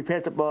didn't see who he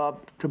passed it to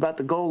about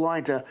the goal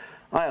line to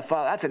Maya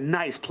follow. That's a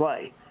nice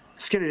play.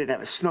 Skinner didn't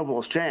have a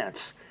snowball's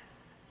chance.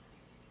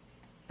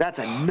 That's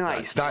a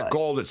nice play. That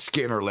goal that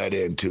Skinner led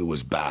into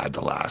was bad,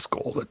 the last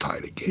goal that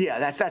tied the game.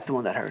 Yeah, that's the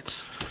one that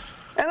hurts.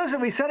 And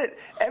listen, we said it.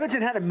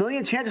 Edmonton had a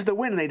million chances to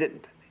win, and they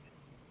didn't.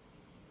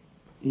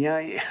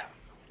 Yeah.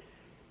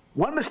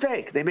 One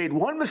mistake. They made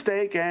one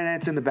mistake, and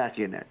it's in the back of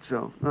your net.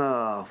 So,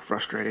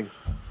 frustrating.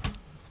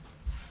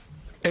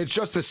 It's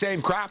just the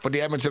same crap with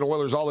the Edmonton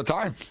Oilers all the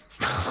time.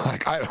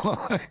 I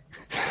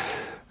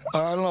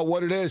don't know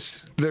what it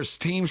is. There's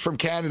teams from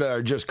Canada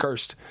are just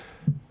cursed.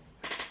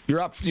 You're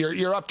up 2-0.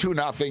 You're up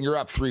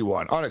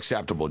 3-1.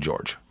 Unacceptable,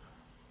 George.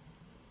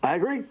 I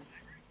agree.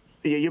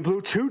 Yeah, you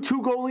blew two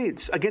goal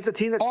leads against a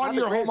team that's on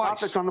your home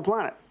ice on the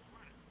planet.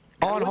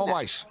 On home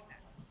ice.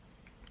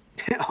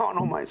 On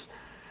home ice.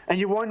 And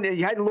you won.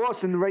 You hadn't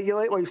lost in the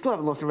regulation. Well, you still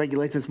haven't lost in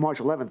regulation since March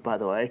 11th, by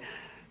the way.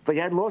 But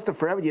you hadn't lost it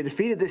forever. You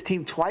defeated this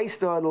team twice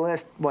the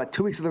last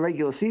 2 weeks of the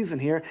regular season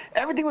here.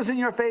 Everything was in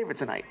your favor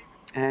tonight.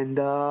 And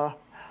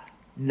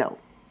no.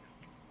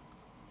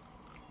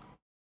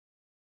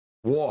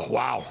 Whoa!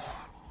 Wow.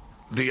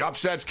 The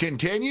upsets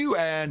continue,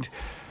 and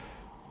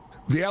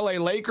the LA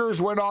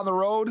Lakers went on the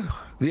road.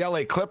 The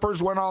LA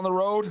Clippers went on the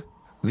road.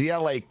 The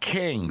LA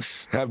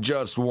Kings have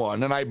just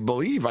won. And I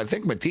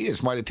think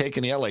Matthias might have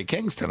taken the LA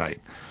Kings tonight.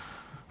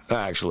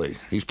 Actually,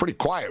 he's pretty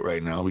quiet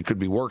right now. He could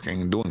be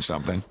working and doing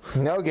something.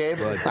 No, Gabe.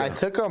 But, I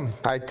took him.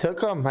 I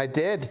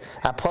did.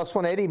 At plus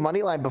 180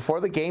 money line before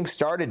the game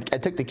started. I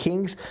took the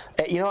Kings.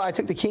 I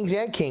took the Kings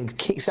and Kings.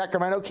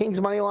 Sacramento Kings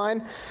money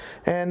line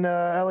and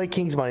LA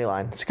Kings money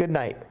line. It's a good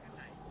night.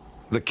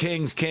 The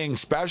Kings King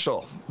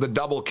special. The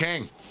double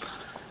king.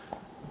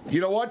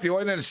 You know what? The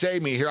only thing to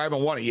save me here, I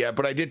haven't won it yet,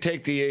 but I did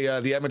take the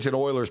Edmonton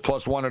Oilers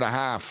plus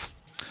 1.5.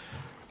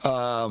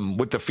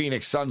 With the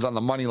Phoenix Suns on the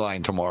money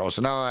line tomorrow.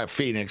 So now I have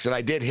Phoenix, and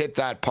I did hit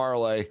that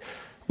parlay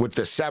with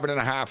the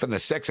 7.5 and the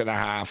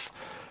 6.5,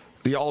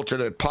 the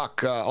alternate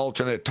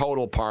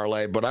total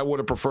parlay. But I would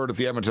have preferred if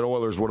the Edmonton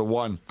Oilers would have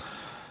won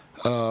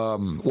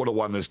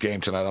this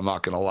game tonight. I'm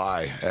not going to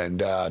lie. And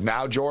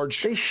now,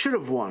 George, they should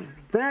have won.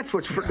 That's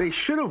what's they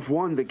should have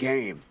won the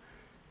game.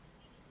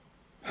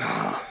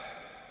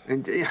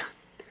 And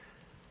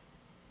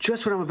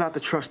just when I'm about to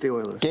trust the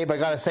Oilers. Gabe, I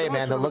got to say,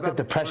 man, the look of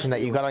depression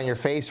that you got on your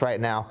face right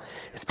now,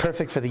 it's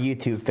perfect for the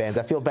YouTube fans.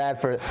 I feel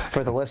bad for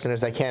the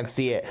listeners. I can't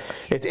see it.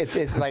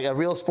 It's like a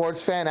real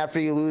sports fan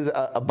after you lose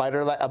a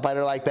biter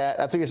like that.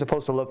 That's what you're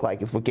supposed to look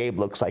like. It's what Gabe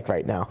looks like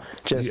right now.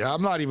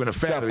 I'm not even a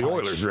fan of the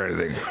Oilers or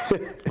anything,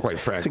 quite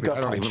frankly.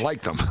 I don't even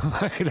like them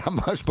that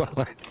much,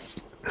 but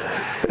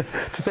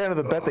it's a fan of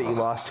the bet that you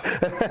lost.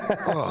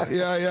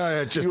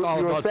 Yeah. It's just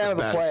all about the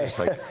bet. It's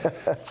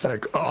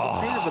like,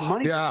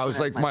 I was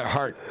like, my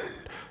heart.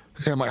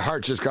 Yeah, my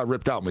heart just got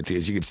ripped out,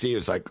 Matthias. You can see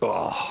it's like,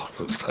 oh.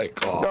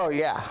 Oh,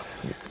 yeah.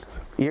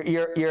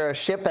 You're a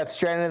ship that's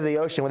stranded in the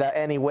ocean without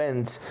any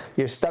winds.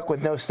 You're stuck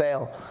with no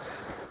sail.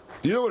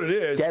 You know what it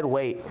is? Dead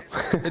weight.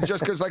 It's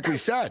just because, like we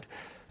said,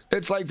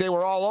 it's like they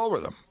were all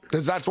over them.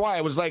 That's why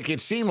it was like,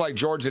 it seemed like,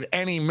 George, at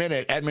any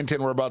minute,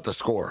 Edmonton were about to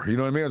score. You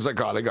know what I mean? It's like,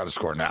 oh, they got to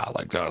score now.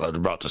 Like, they're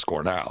about to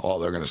score now. Oh,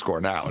 they're going to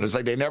score now. And it's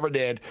like they never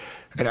did.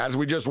 And as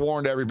we just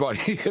warned everybody,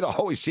 it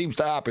always seems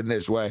to happen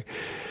this way.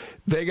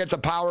 They get the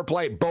power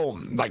play,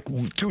 boom, like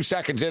 2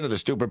 seconds into the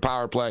stupid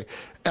power play.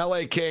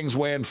 LA Kings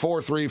win,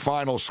 4-3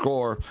 final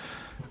score.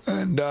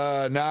 And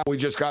now we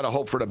just got to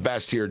hope for the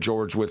best here,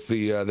 George, with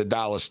the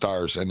Dallas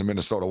Stars and the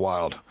Minnesota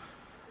Wild.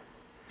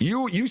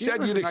 You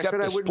said you'd accept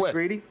the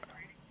split.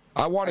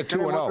 I wanted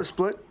 2-0.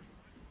 Split.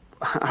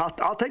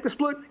 I'll take the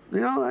split.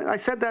 You know, I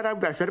said that.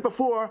 I said it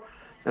before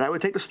that I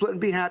would take the split and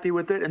be happy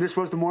with it. And this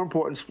was the more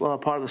important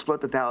part of the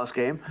split, the Dallas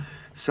game.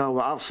 So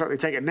I'll certainly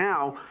take it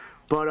now.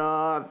 But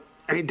I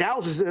mean,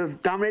 Dallas is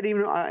dominating,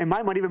 in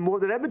my mind, even more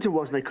than Edmonton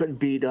was, and they couldn't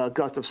beat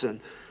Gustafsson.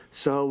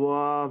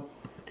 So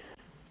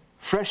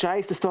fresh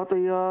ice to start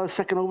the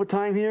second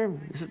overtime here.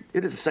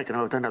 It is the second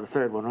overtime, not the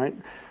third one, right?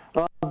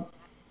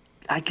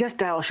 I guess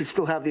Dallas should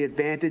still have the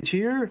advantage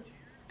here.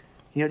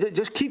 You know,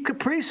 just keep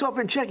Kaprizov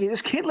in check. You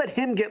just can't let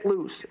him get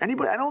loose. I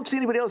don't see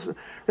anybody else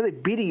really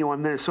beating you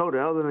on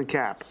Minnesota other than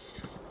Cap.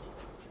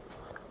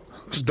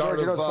 George,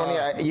 you know what's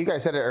funny? You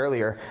guys said it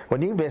earlier.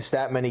 When you miss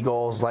that many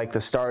goals like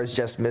the Stars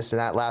just missed in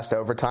that last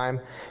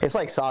overtime, it's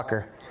like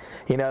soccer.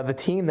 You know, the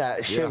team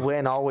that should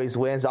win always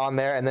wins on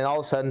there, and then all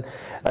of a sudden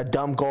a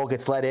dumb goal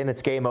gets let in.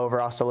 It's game over.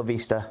 Hasta la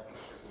vista.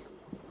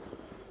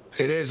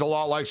 It is a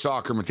lot like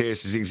soccer,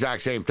 Matthias. It's the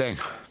exact same thing.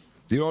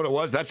 You know what it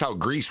was? That's how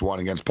Greece won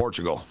against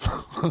Portugal.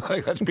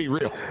 Let's be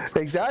real.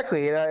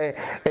 Exactly. You know,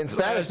 in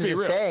Spanish,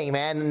 it's a saying,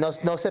 man, no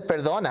se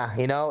perdona.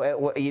 You know,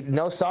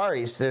 no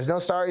sorries. There's no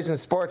sorries in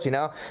sports. You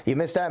know, you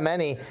miss that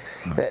many,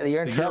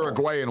 you're in trouble.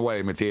 Uruguayan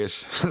way,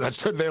 Matthias.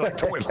 They like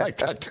to win like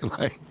that too.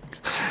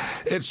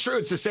 It's true.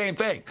 It's the same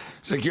thing.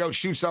 It's like,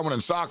 shoot someone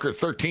in soccer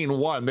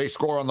 13-1. They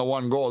score on the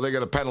one goal. They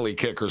get a penalty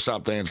kick or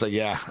something. It's like,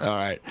 yeah, all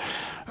right.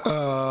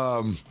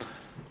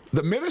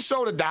 The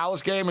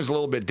Minnesota-Dallas game is a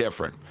little bit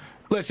different.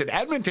 Listen,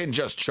 Edmonton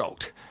just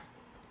choked.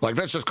 Like,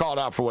 let's just call it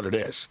out for what it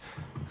is,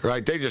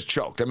 right? They just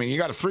choked. I mean, you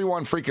got a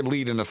 3-1 freaking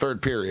lead in the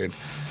third period,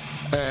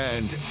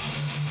 and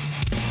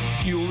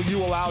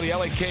you allow the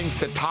LA Kings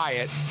to tie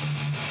it.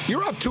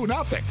 You're up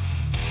 2-0.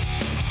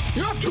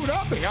 You're up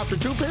 2-0 after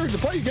 2 periods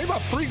of play. You gave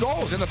up 3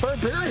 goals in the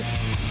third period.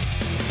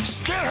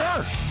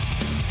 Skinner!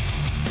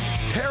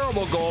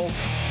 Terrible goal.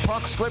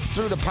 Puck slipped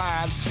through the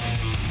pads.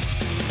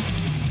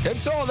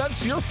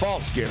 That's your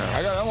fault, Skinner.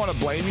 I don't want to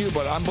blame you,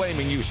 but I'm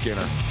blaming you,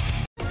 Skinner.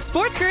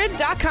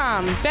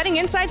 SportsGrid.com. Betting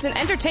insights and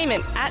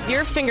entertainment at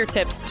your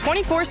fingertips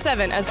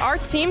 24/7 as our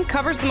team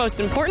covers the most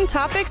important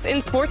topics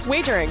in sports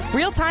wagering.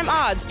 Real-time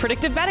odds,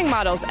 predictive betting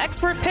models,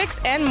 expert picks,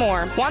 and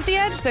more. Want the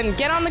edge? Then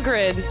get on the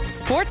grid.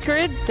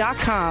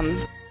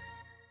 SportsGrid.com.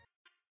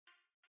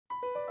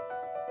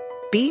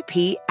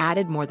 BP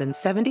added more than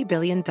 $70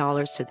 billion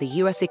to the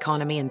U.S.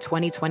 economy in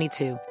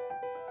 2022.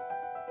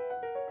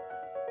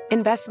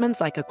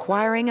 Investments like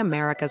acquiring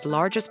America's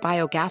largest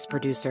biogas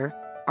producer,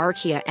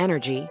 Archaea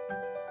Energy,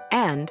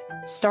 and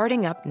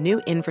starting up new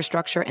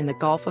infrastructure in the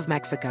Gulf of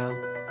Mexico.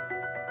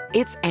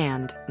 It's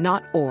and,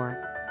 not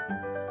or.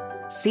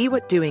 See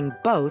what doing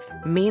both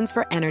means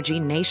for energy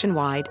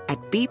nationwide at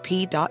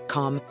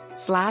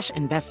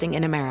bp.com/investing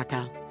in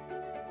America.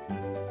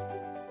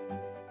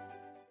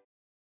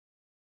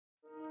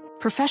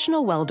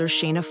 Professional welder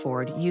Shayna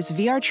Ford used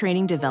VR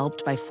training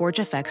developed by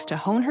ForgeFX to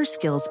hone her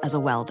skills as a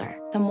welder.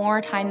 The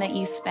more time that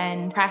you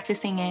spend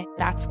practicing it,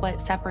 that's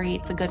what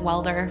separates a good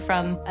welder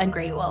from a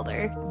great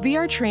welder.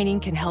 VR training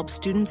can help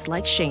students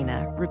like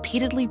Shayna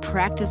repeatedly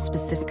practice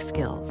specific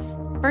skills.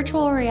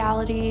 Virtual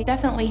reality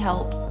definitely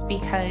helps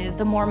because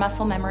the more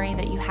muscle memory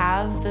that you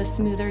have, the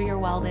smoother your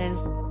weld is.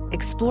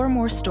 Explore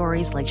more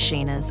stories like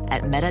Shayna's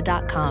at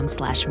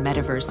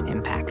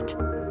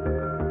meta.com/metaverseimpact.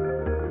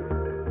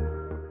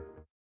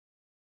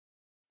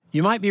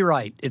 You might be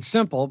right. It's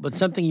simple, but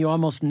something you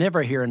almost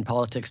never hear in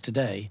politics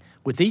today,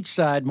 with each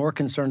side more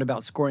concerned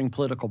about scoring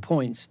political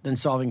points than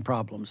solving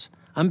problems.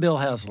 I'm Bill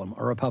Haslam,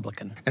 a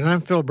Republican. And I'm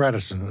Phil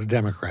Bredesen, a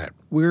Democrat.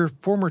 We're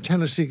former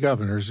Tennessee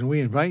governors, and we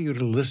invite you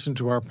to listen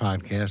to our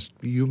podcast,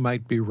 You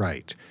Might Be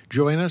Right.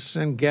 Join us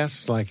and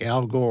guests like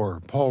Al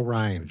Gore, Paul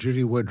Ryan,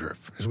 Judy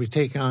Woodruff, as we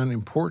take on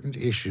important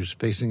issues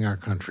facing our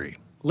country.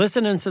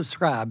 Listen and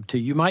subscribe to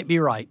You Might Be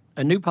Right,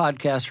 a new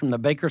podcast from the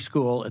Baker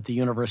School at the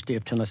University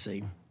of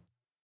Tennessee.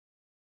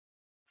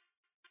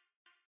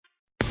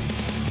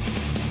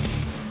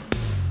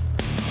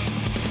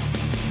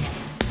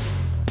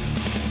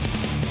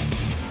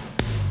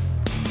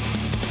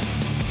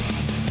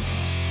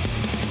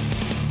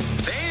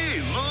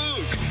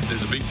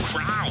 There's a big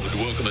crowd to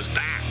welcome us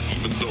back,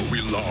 even though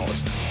we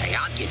lost. Hey,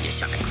 I'll give you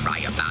something to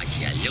cry about,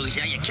 you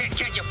loser. You can't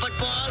catch a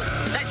football?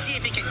 Let's see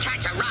if you can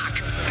catch a rock.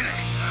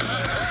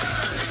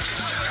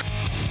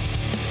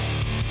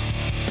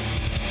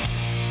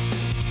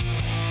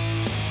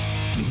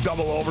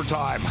 Double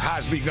overtime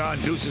has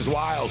begun. Deuces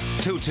Wild,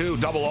 2-2,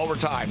 double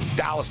overtime.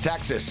 Dallas,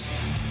 Texas.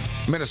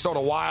 Minnesota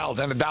Wild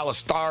and the Dallas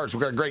Stars.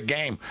 We've got a great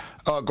game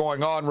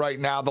going on right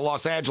now. The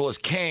Los Angeles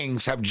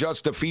Kings have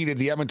just defeated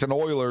the Edmonton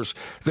Oilers.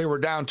 They were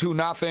down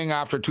 2-0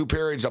 after 2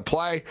 periods of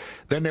play.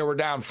 Then they were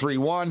down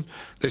 3-1.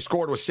 They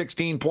scored with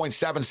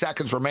 16.7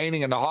 seconds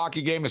remaining in the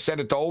hockey game to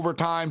send it to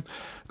overtime.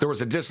 There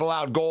was a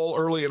disallowed goal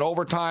early in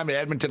overtime.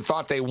 Edmonton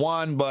thought they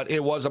won, but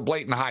it was a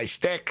blatant high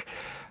stick.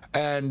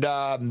 And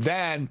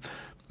then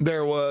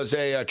there was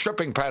a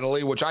tripping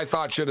penalty, which I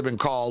thought should have been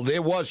called.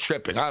 It was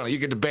tripping. I don't know. You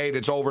could debate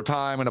it's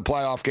overtime in a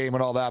playoff game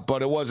and all that,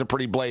 but it wasn't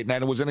pretty blatant,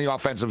 and it was in the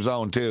offensive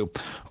zone too,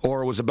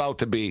 or it was about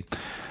to be,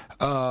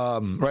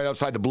 right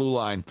outside the blue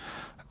line.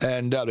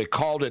 And they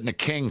called it, and the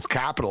Kings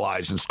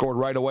capitalized and scored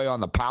right away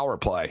on the power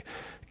play.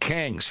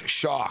 Kings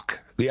shock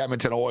the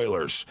Edmonton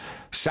Oilers.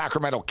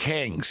 Sacramento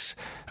Kings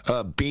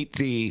beat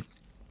the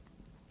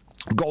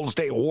Golden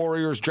State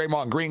Warriors.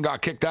 Draymond Green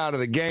got kicked out of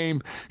the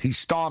game. He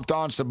stomped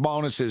on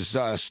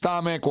Sabonis'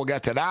 stomach. We'll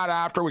get to that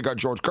after. We got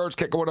George Kurtz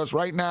kicking with us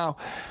right now.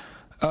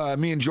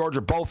 Me and George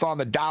are both on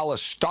the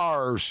Dallas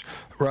Stars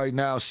right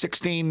now.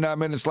 16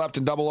 minutes left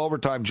in double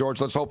overtime, George.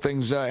 Let's hope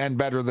things end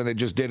better than they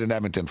just did in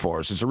Edmonton for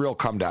us. It's a real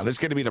come down. It's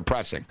going to be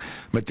depressing.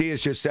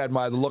 Matthias just said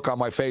the look on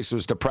my face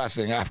was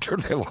depressing after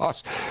they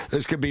lost.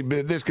 This could be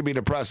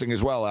depressing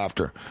as well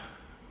after.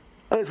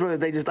 That's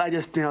what I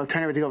just turn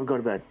everything over and go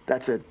to bed.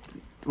 That's it.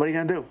 What are you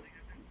going to do?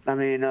 I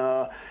mean,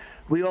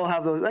 we all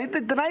have those.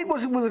 The night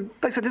was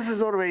like I said, this is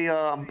sort of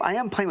I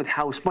am playing with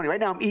house money. Right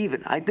now I'm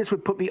even. This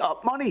would put me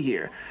up money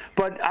here.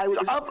 But I was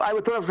up. I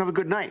would thought I was going to have a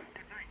good night.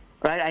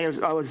 Right?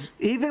 I was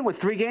even with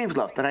 3 games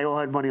left that I all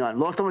had money on.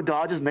 Lost on the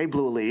Dodgers, and they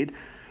blew a lead.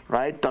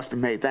 Right? Dustin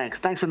May, thanks.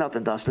 Thanks for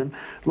nothing, Dustin.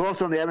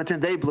 Lost on the Edmonton,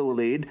 they blew a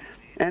lead.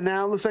 And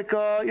now it looks like,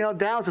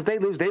 Dallas, if they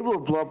lose, they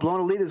will have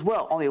blown a lead as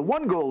well. Only a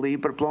 1-goal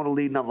lead, but blown a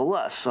lead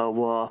nonetheless.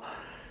 So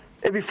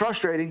it'd be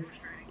frustrating.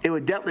 It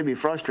would definitely be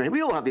frustrating.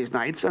 We all have these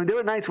nights. I mean, there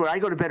are nights where I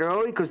go to bed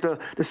early because the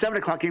 7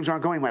 o'clock games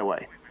aren't going my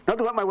way.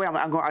 Nothing went my way.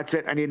 I'm going. That's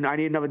it. I need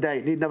another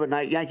day. Need another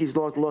night. Yankees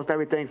lost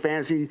everything.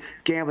 Fantasy,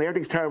 gambling,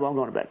 everything's terrible. I'm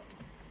going to bed.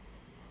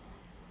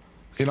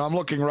 I'm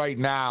looking right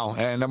now,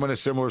 and I'm in a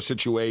similar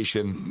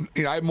situation.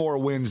 I have more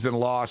wins than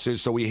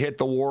losses, so we hit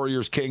the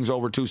Warriors, Kings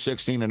over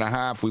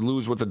 216.5. We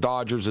lose with the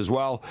Dodgers as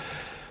well.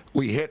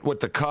 We hit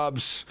with the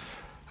Cubs.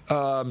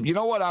 You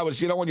know what?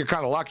 When you're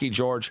kind of lucky,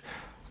 George,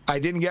 I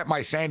didn't get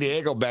my San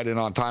Diego bet in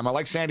on time. I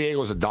like San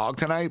Diego as a dog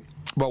tonight,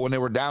 but when they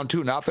were down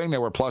 2-0, they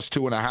were plus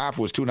 2.5. It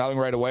was 2-0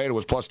 right away. It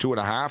was plus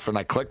 2.5, and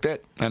I clicked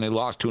it, and they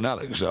lost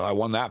 2-0. So I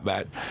won that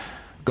bet.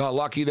 Got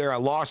lucky there. I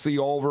lost the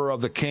over of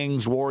the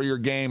Kings-Warrior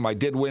game. I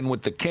did win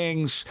with the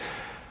Kings.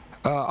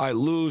 I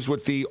lose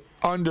with the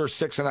under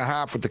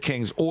 6.5 with the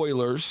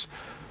Kings-Oilers.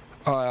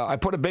 I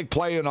put a big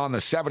play in on the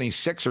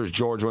 76ers,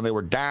 George, when they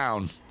were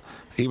down,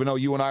 even though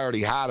you and I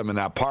already had them in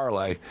that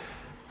parlay.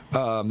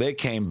 They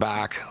came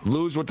back.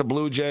 Lose with the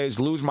Blue Jays.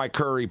 Lose my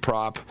Curry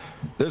prop.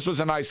 This was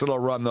a nice little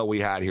run, though,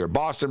 we had here.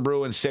 Boston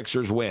Bruins,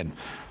 Sixers win.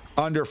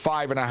 Under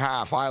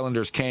 5.5.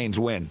 Islanders, Canes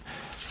win.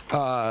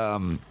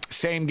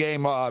 Same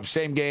game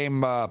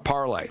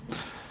parlay.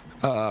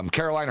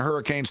 Carolina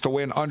Hurricanes to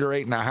win under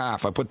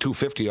 8.5. I put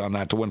 $250 on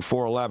that to win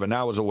 411.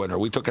 That was a winner.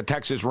 We took a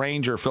Texas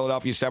Ranger,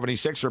 Philadelphia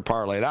 76er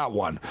parlay. That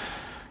won.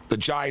 The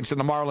Giants and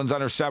the Marlins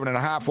under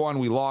 7.5 won.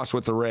 We lost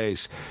with the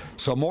Rays.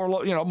 So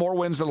more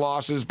wins than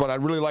losses, but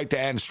I'd really like to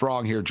end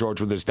strong here,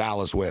 George, with this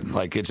Dallas win.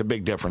 It's a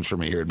big difference for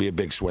me here. It'd be a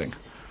big swing.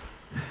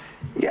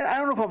 Yeah, I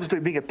don't know if I'm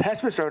just being a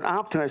pessimist or an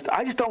optimist.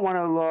 I just don't want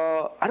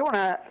to. I don't want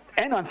to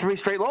end on 3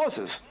 straight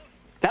losses.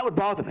 That would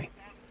bother me.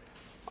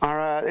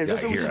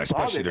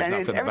 Especially there's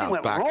nothing to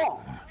bounce back.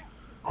 Wrong.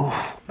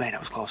 Oh man, that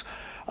was close.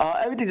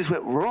 Everything just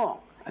went wrong,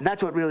 and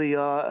that's what really.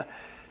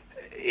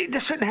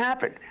 This shouldn't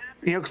happen.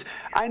 'Cause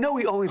I know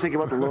we only think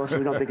about the losses,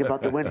 we don't think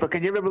about the wins. But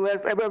can you remember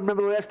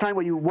the last time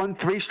when you won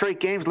 3 straight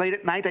games late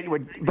at night that you were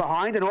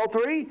behind in all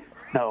 3?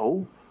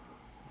 No.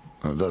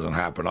 It doesn't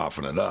happen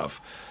often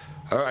enough.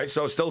 All right,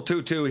 so still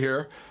 2-2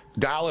 here.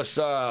 Dallas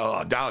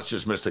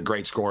just missed a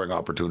great scoring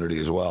opportunity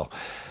as well.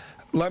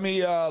 Let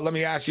me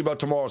ask you about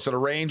tomorrow. So the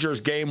Rangers,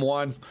 game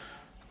 1.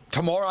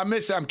 Tomorrow,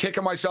 I'm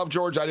kicking myself,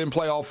 George. I didn't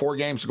play all 4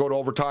 games to go to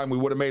overtime. We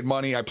would have made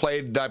money. I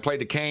played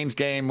the Canes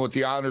game with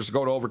the Islanders to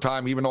go to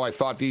overtime, even though I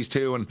thought these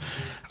 2. And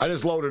I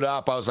just loaded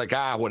up. I was like,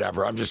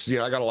 whatever. I'm just,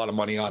 I got a lot of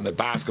money on the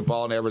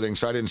basketball and everything,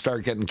 so I didn't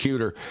start getting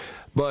cuter.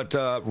 But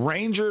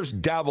Rangers,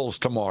 Devils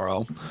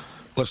tomorrow.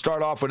 Let's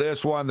start off with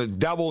this one. The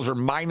Devils are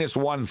minus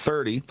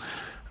 130.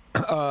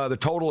 The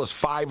total is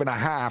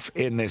 5.5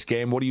 in this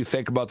game. What do you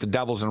think about the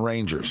Devils and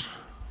Rangers?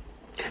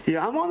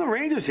 Yeah, I'm on the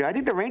Rangers here. I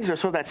think the Rangers are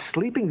sort of that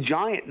sleeping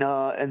giant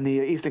in the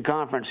Eastern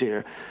Conference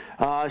here.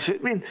 They always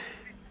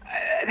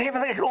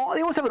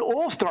have an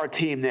all-star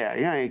team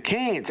there.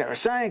 Kane,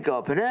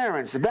 Tarasenko,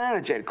 Panarin,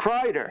 Zibanejad,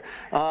 Kreider.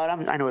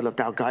 I know I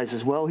left out guys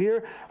as well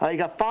here. You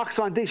got Fox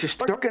on D.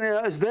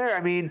 Shesterkin is there. I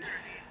mean,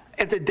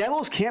 if the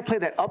Devils can't play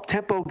that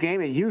up-tempo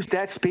game and use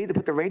that speed to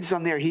put the Rangers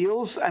on their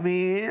heels, I'm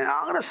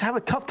going to have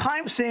a tough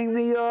time seeing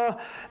the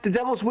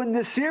Devils win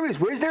this series.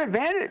 Where's their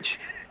advantage?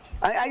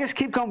 I just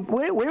keep going,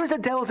 where is the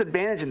Devils'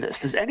 advantage in this?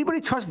 Does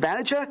anybody trust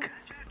Vanacek?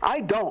 I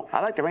don't. I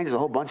like the Rangers a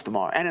whole bunch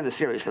tomorrow, and in the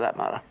series for that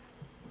matter.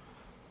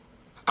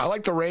 I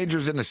like the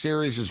Rangers in the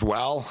series as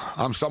well.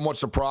 I'm somewhat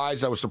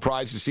surprised. I was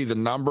surprised to see the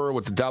number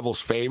with the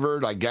Devils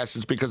favored. I guess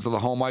it's because of the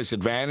home ice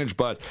advantage,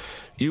 but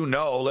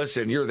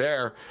listen, you're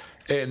there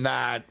in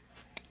that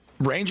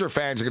Ranger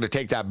fans are going to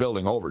take that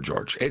building over,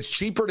 George. It's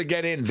cheaper to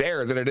get in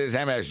there than it is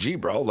MSG,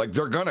 bro.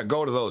 They're going to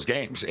go to those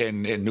games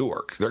in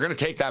Newark. They're going to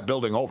take that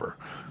building over.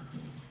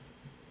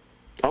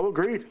 Oh,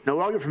 agreed. No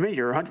argument for me.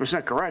 You're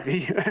 100% correct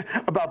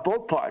about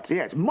both parts.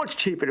 Yeah, it's much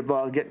cheaper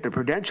to get the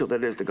Prudential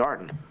than it is the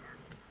Garden.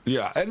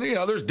 Yeah, and,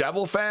 there's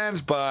Devil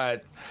fans,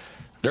 but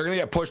they're going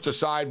to get pushed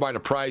aside by the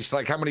price.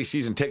 Like, how many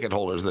season ticket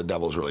holders the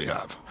Devils really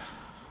have?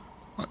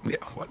 Yeah,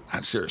 what?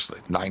 Seriously,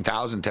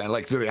 9,000, 10.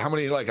 Like, how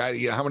many?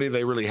 How many do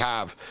they really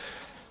have?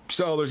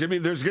 So there's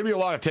gonna be a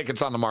lot of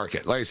tickets on the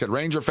market. Like I said,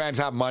 Ranger fans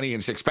have money,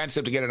 and it's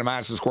expensive to get into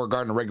Madison Square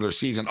Garden in a regular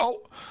season.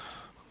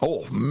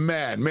 Oh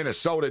man,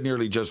 Minnesota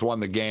nearly just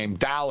won the game.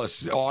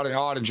 Dallas,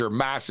 Ottinger,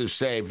 massive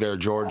save there,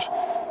 George.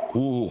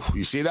 Ooh,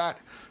 you see that?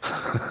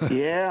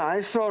 Yeah,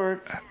 I saw it.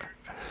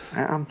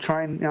 I'm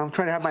trying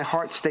to have my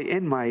heart stay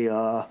in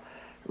my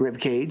rib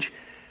cage.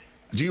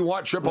 Do you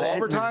want triple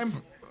overtime,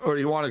 or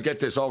do you want to get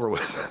this over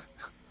with?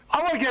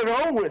 I want to get it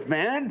over with,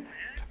 man.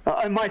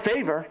 In my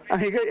favor. I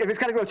mean, if it's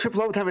got to go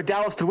triple overtime with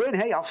Dallas to win,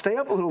 hey, I'll stay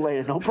up a little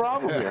later. No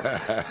problem here.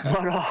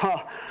 But,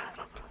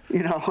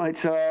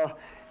 it's...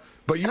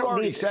 But you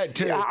already said,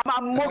 too.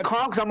 I'm more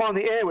calm because I'm on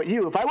the air with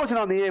you. If I wasn't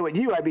on the air with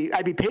you, I'd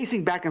be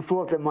pacing back and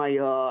forth in my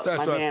That's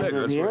what I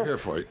figured. That's what we're here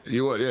for.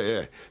 You would,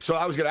 yeah. So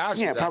I was going to ask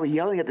you that. Yeah, probably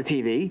yelling at the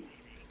TV.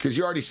 Because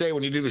you already say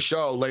when you do the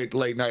show, late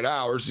night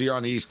hours, you're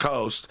on the East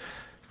Coast,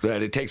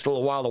 that it takes a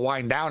little while to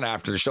wind down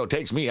after the show. It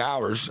takes me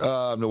hours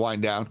to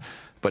wind down.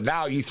 But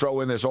now you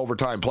throw in this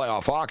overtime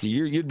playoff hockey,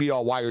 you'd be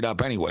all wired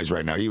up anyways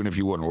right now, even if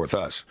you weren't with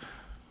us.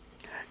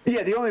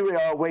 Yeah, the only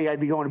way I'd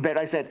be going to bed,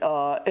 I said,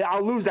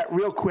 I'll lose that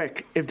real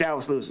quick if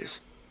Dallas loses.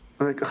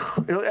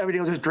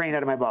 Everything will just drain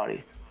out of my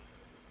body.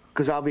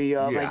 Because I'll be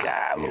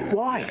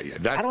why?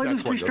 Yeah. How do I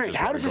lose 3 straight?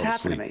 How does this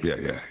happen to me?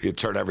 Yeah. You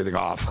turn everything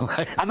off.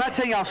 I'm not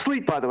saying I'll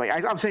sleep, by the way.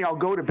 I'm saying I'll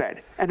go to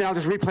bed, and then I'll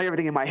just replay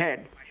everything in my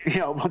head,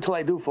 until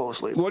I do fall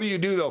asleep. What do you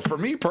do, though? For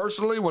me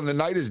personally, when the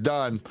night is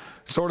done,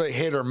 sort of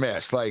hit or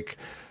miss. Like,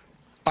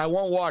 I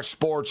won't watch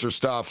sports or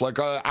stuff. Like,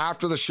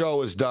 after the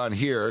show is done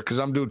here, because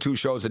I'm doing 2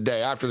 shows a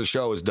day. After the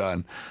show is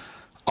done,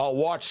 I'll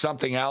watch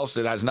something else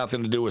that has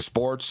nothing to do with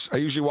sports. I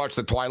usually watch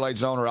The Twilight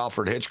Zone or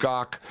Alfred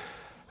Hitchcock.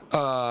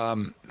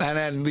 And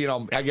then,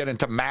 I get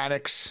into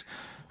Mannix.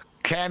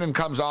 Cannon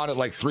comes on at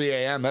like 3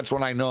 a.m. That's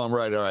when I know I'm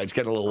right. All right, it's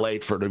getting a little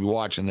late to be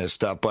watching this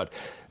stuff. But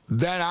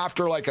then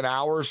after like an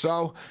hour or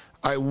so,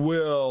 I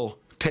will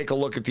take a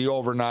look at the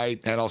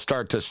overnight, and I'll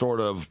start to sort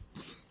of,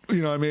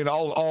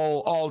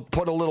 I'll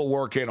put a little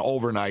work in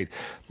overnight.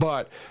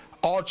 But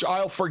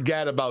I'll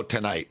forget about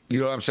tonight. You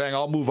know what I'm saying?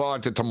 I'll move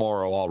on to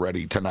tomorrow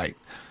already tonight.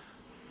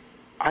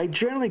 I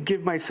generally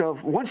give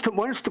myself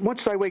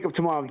once I wake up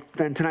tomorrow,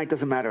 then tonight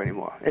doesn't matter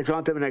anymore. It's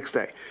on to the next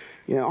day,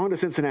 on to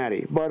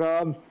Cincinnati. But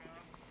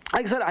like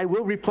I said, I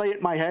will replay it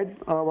in my head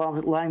while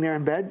I'm lying there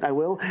in bed. I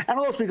will, and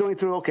I'll also be going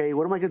through. Okay,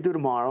 what am I going to do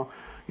tomorrow?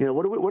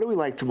 What do we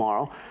like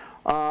tomorrow?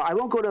 I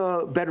won't go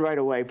to bed right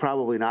away,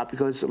 probably not,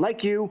 because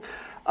like you,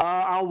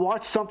 I'll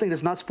watch something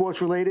that's not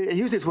sports related. And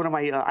usually it's one of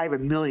my. I have a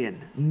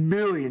million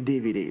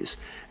DVDs,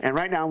 and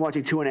right now I'm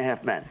watching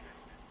 2.5 Men.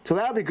 So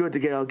that'll be good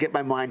to get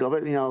my mind over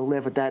it,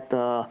 live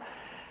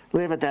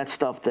at that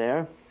stuff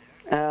there.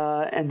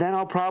 And then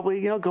I'll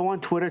probably, go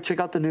on Twitter, check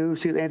out the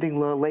news, see if anything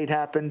late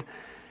happened.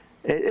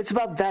 It's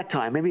about that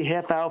time, maybe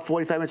half hour,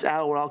 45 minutes,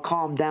 hour, where I'll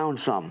calm down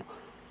some.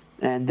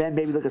 And then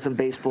maybe look at some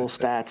baseball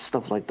stats,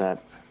 stuff like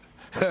that.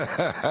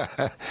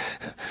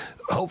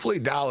 Hopefully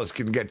Dallas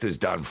can get this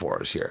done for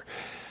us here.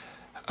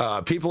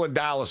 People in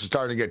Dallas are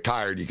starting to get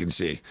tired, you can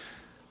see.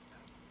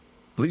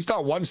 At least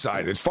on one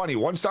side. It's funny.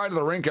 One side of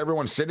the rink,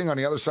 everyone's sitting. On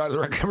the other side of the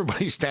rink,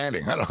 everybody's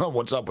standing. I don't know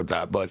what's up with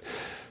that, but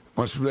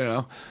must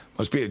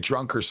be a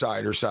drunker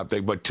side or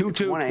something. But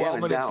 2-2, 12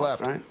 minutes Dallas,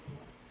 left. Right?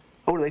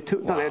 Oh, are they 2?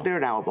 Wow. No, they're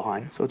an hour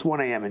behind. So it's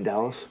 1 a.m. in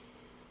Dallas.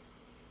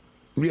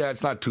 Yeah,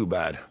 it's not too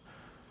bad.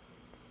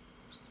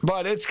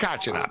 But it's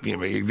catching up.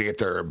 You get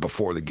there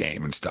before the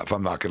game and stuff.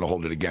 I'm not going to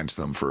hold it against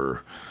them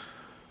for,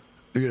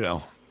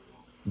 Look,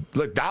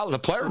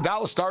 the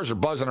Dallas Stars are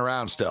buzzing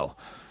around still.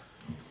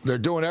 They're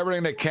doing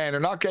everything they can.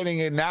 They're not getting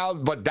in now,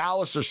 but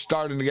Dallas are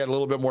starting to get a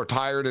little bit more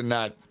tired in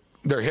that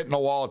they're hitting the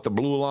wall at the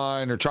blue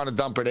line. They're trying to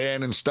dump it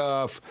in and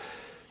stuff.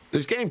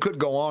 This game could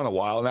go on a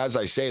while, and as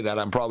I say that,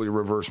 I'm probably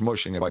reverse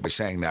mushing it by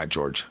saying that,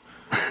 George.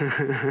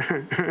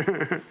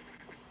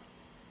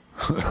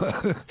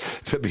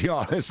 To be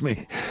honest,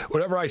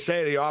 whatever I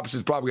say, the opposite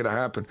is probably going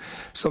to happen.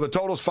 So the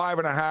total's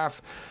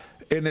 5.5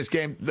 in this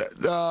game.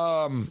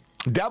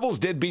 Devils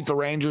did beat the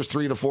Rangers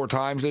 3 to 4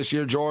 times this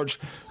year, George.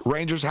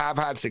 Rangers have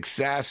had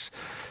success.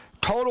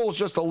 Total's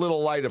just a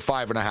little light at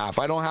 5.5.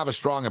 I don't have a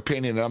strong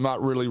opinion, and I'm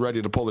not really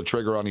ready to pull the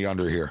trigger on the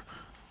under here.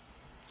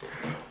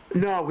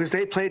 No, because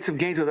they played some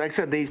games with, like I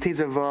said, these teams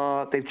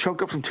have they've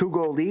choked up some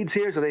 2-goal leads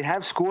here, so they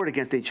have scored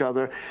against each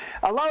other.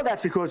 A lot of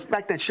that's because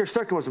back then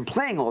Shesterkin wasn't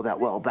playing all that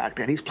well back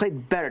then. He's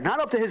played better, not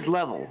up to his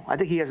level. I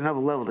think he has another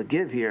level to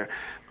give here,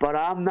 but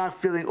I'm not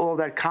feeling all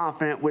that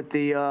confident with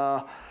the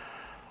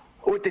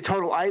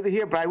total either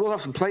here. But I will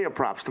have some player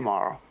props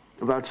tomorrow.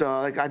 About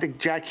I think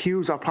Jack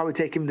Hughes, I'll probably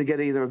take him to get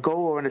either a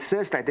goal or an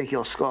assist. I think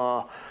he'll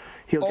score.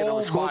 He'll get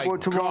on the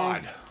scoreboard tomorrow.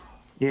 God.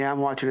 Yeah, I'm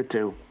watching it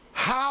too.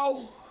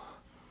 How?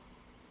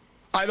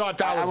 I thought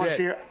that was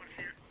it.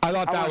 I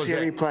thought that was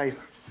it. Replay.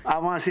 I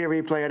want to see a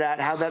replay of that.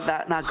 How did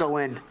that not go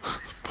in?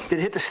 Did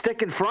it hit the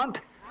stick in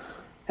front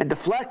and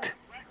deflect?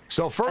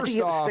 So first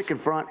off, the stick in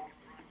front.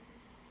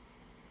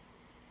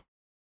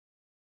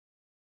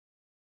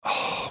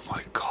 Oh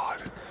my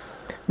God.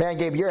 Man,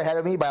 Gabe, you're ahead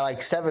of me by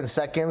like 7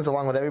 seconds,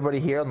 along with everybody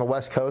here on the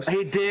West Coast.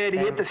 He did. He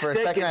hit the stick in front.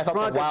 For a second, I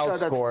thought the Wild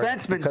scored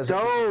because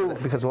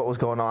of what was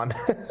going on.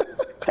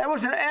 That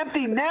was an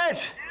empty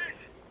net.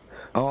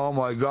 Oh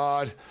my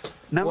God.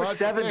 Number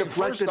 7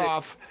 deflected.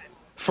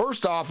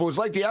 First off, it was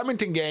like the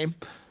Edmonton game.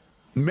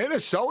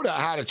 Minnesota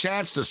had a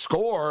chance to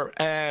score,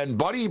 and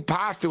Buddy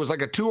passed. It was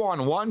like a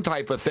 2-on-1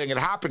 type of thing. It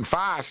happened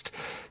fast.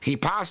 He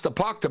passed the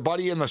puck to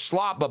Buddy in the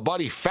slot, but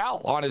Buddy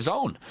fell on his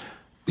own.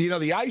 You know,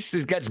 the ice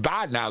gets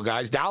bad now,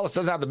 guys. Dallas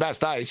doesn't have the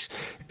best ice.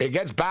 It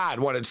gets bad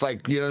when it's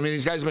like, you know what I mean?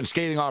 These guys have been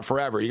skating on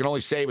forever. You can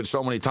only save it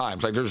so many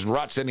times. Like, there's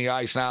ruts in the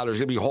ice now. There's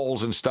going to be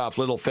holes and stuff,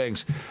 little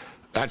things.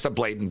 That's a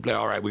blatant.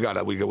 All right, we got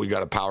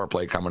a power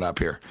play coming up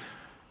here.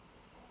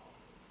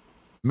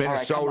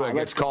 Minnesota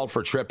gets called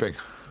for tripping.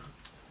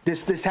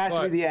 This has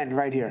to be the end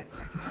right here.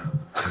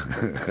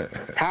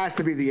 Has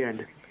to be the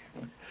end.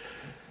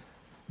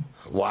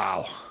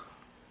 Wow.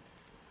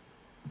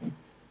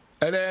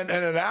 And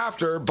then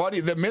after,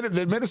 Buddy, the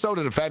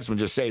Minnesota defenseman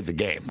just saved the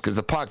game because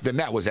the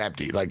net was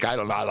empty. Like, I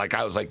don't know. Like,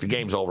 I was like, the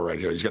game's over right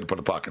here. He's going to put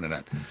a puck in the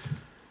net.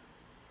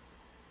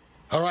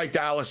 All right,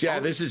 Dallas. Yeah,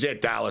 this is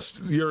it,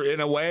 Dallas. You're in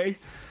a way.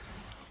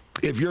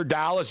 If you're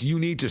Dallas, you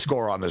need to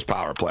score on this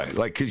power play.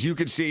 Like, because you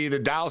can see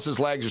that Dallas's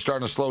legs are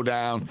starting to slow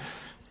down,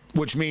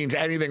 which means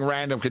anything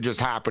random could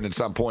just happen at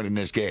some point in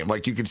this game.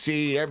 Like, you can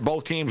see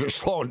both teams are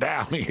slowing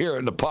down here,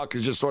 and the puck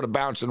is just sort of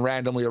bouncing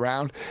randomly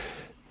around.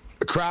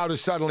 The crowd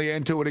is suddenly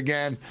into it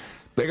again.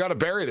 They got to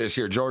bury this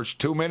here, George.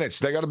 2 minutes.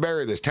 They got to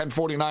bury this.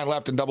 10:49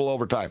 left in double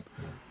overtime.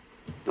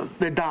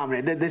 They're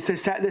dominant. This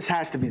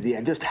has to be the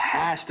end. Just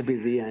has to be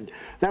the end.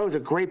 That was a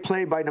great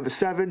play by number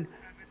 7.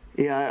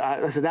 Yeah,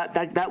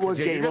 that was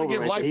game over. You're going to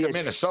give life to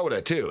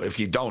Minnesota, too, if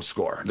you don't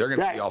score. They're going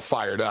to be all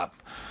fired up.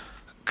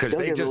 Because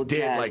they just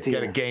did,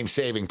 get a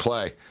game-saving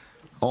play.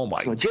 Oh,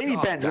 my God. Jamie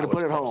Benn's going to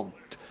put it home.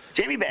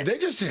 Jamie Benn.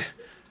 Did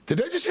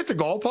they just hit the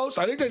goalpost?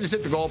 I think they just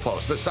hit the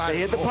goalpost. They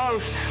hit the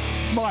post.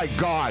 My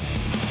God.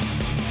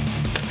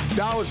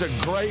 That was a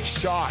great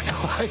shot.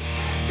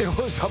 It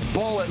was a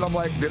bullet. And I'm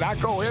like, did that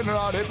go in or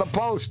not? Hit the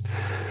post.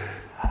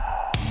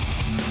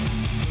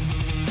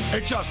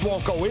 It just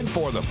won't go in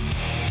for them.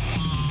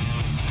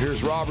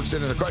 Here's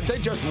Robertson in the crowd. They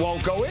just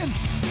won't go in.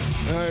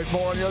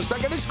 More on the other side.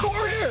 Can they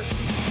score here?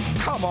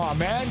 Come on,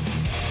 man.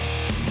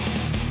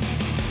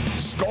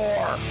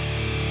 Score.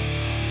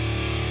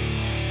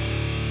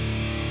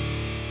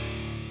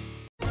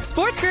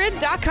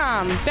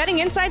 SportsGrid.com. Betting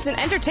insights and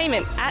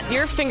entertainment at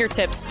your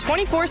fingertips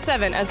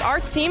 24/7 as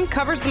our team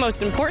covers the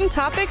most important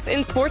topics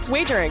in sports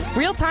wagering.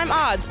 Real-time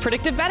odds,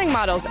 predictive betting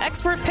models,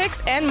 expert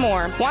picks, and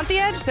more. Want the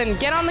edge? Then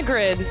get on the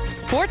grid.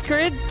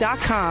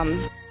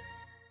 SportsGrid.com.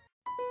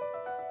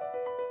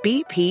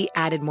 BP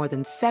added more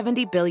than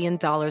 $70 billion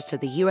to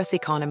the U.S.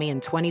 economy in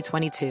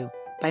 2022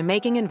 by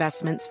making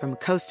investments from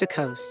coast to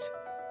coast.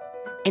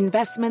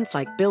 Investments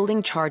like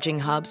building charging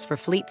hubs for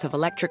fleets of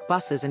electric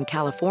buses in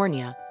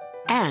California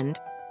and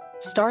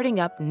starting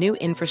up new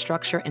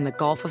infrastructure in the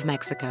Gulf of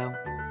Mexico.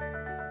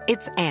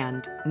 It's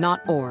and,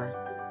 not or.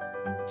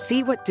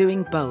 See what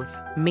doing both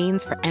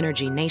means for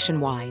energy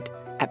nationwide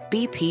at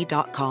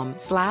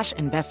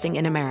bp.com/investing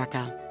in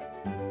America.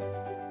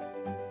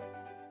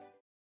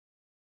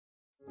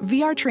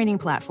 VR training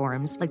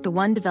platforms, like the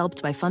one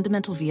developed by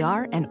Fundamental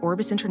VR and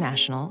Orbis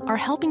International, are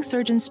helping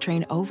surgeons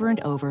train over and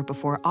over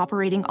before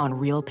operating on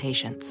real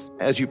patients.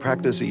 As you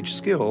practice each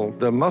skill,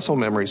 the muscle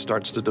memory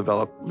starts to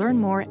develop. Learn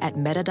more at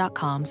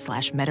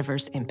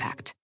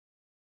meta.com/metaverseimpact.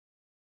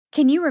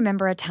 Can you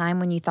remember a time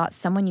when you thought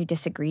someone you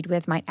disagreed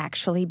with might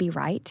actually be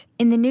right?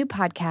 In the new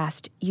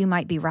podcast, You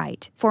Might Be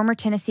Right, former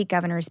Tennessee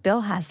Governors Bill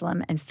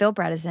Haslam and Phil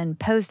Bredesen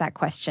pose that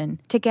question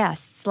to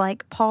guests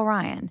like Paul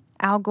Ryan,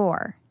 Al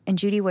Gore, and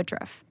Judy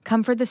Woodruff.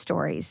 Come for the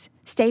stories,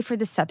 stay for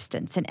the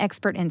substance and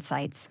expert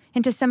insights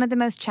into some of the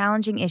most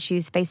challenging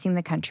issues facing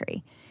the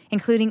country,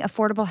 including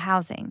affordable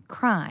housing,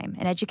 crime,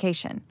 and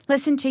education.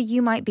 Listen to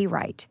You Might Be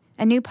Right,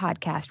 a new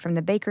podcast from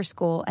the Baker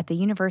School at the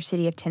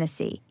University of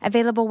Tennessee,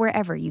 available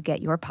wherever you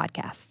get your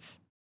podcasts.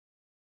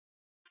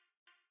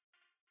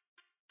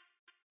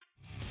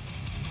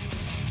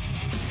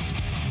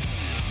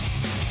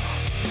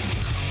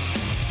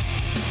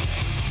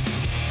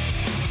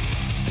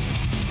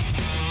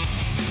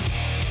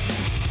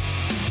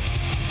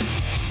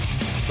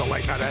 The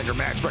late night anger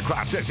management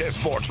class. This is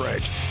Sports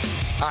Rage.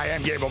 I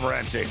am Gabe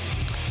Morency.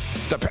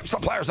 The pimps, the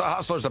players, the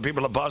hustlers, the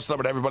people that bust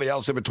them, and everybody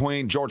else in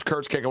between. George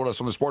Kurtz kicking with us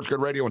from the Sports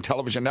Grid Radio and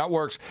Television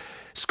Networks.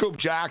 Scoop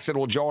Jackson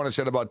will join us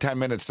in about 10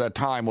 minutes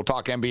time. We'll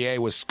talk NBA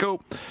with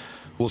Scoop.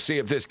 We'll see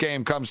if this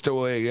game comes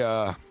to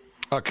a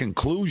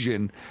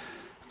conclusion.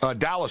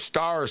 Dallas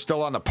Stars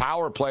still on the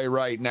power play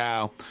right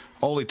now.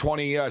 Only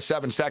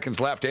 27 seconds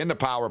left in the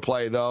power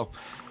play, though.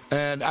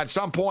 And at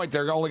some point,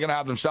 they're only going to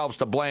have themselves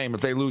to blame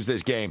if they lose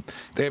this game.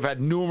 They've had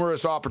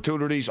numerous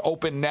opportunities,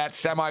 open nets,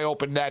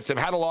 semi-open nets. They've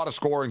had a lot of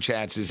scoring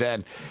chances,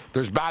 and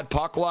there's bad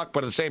puck luck,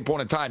 but at the same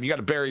point in time, you got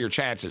to bury your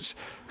chances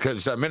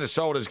because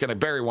Minnesota is going to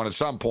bury one at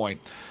some point.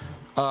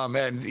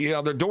 And,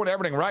 they're doing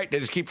everything right. They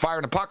just keep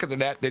firing the puck at the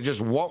net. They just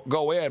won't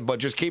go in, but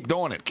just keep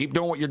doing it. Keep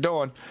doing what you're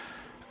doing.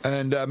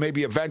 And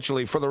maybe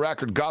eventually, for the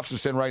record,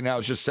 Gustafsson right now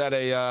has just set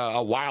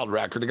a wild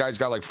record. The guy's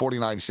got like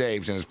 49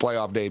 saves in his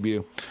playoff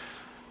debut.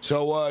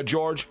 So,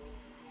 George,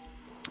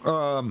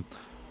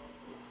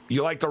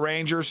 you like the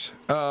Rangers.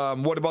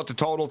 What about the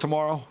total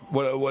tomorrow?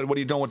 What are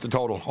you doing with the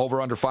total?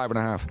 Over, under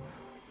 5.5?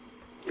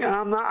 Yeah,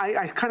 I'm not.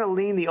 I kind of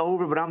lean the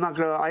over, but I'm not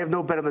gonna. I have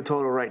no bet on the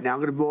total right now. I'm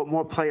gonna go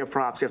more player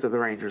props after the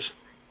Rangers.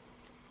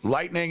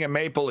 Lightning and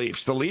Maple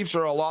Leafs. The Leafs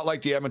are a lot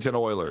like the Edmonton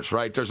Oilers,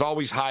 right? There's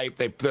always hype.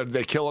 They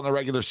kill in the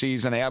regular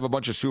season. They have a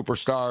bunch of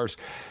superstars,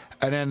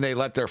 and then they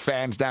let their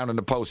fans down in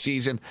the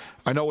postseason.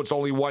 I know it's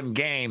only one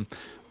game,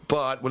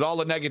 but with all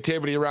the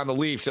negativity around the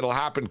Leafs, it'll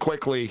happen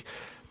quickly.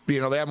 They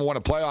haven't won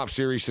a playoff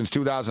series since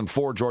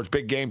 2004, George.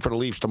 Big game for the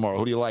Leafs tomorrow.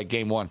 Who do you like,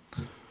 game one?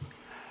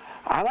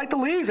 I like the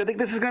Leafs. I think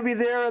this is going to be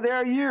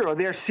their year or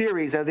their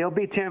series. They'll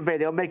beat Tampa Bay.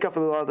 They'll make up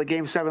for the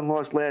Game 7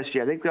 loss last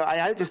year.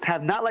 I just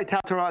have not liked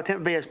how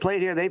Tampa Bay has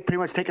played here. They've pretty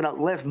much taken a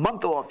last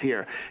month off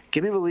here.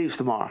 Give me the Leafs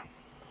tomorrow.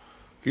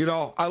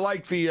 I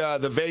like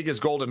the Vegas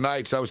Golden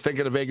Knights. I was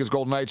thinking the Vegas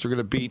Golden Knights are going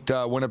to beat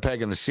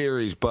Winnipeg in the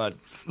series, but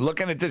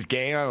looking at this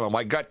game, I don't know.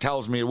 My gut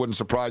tells me it wouldn't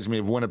surprise me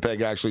if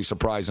Winnipeg actually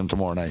surprised them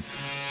tomorrow night.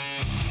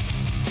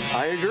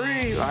 I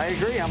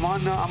agree. I'm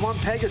on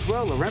Peg as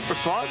well. Laurent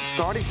Brassard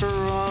starting for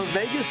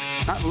Vegas.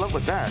 Not in love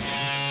with that.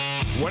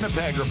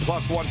 Winnipeg are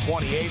plus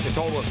 128. The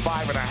total is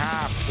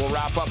 5.5. We'll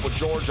wrap up with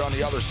George on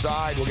the other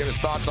side. We'll get his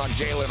thoughts on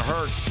Jalen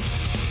Hurts.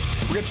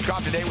 We'll get you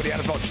caught today with the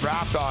NFL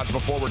draft odds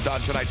before we're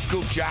done tonight.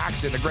 Scoop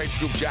Jackson, the great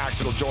Scoop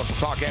Jackson will join us.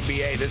 We'll talk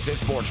NBA. This is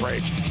Sports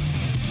Rage.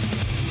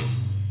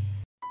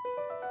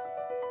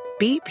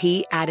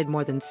 BP added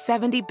more than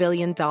 $70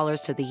 billion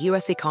to the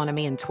U.S.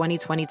 economy in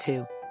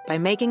 2022 by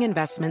making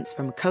investments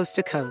from coast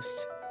to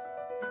coast.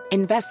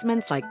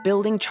 Investments like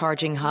building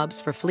charging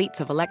hubs for fleets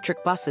of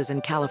electric buses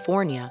in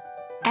California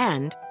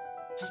and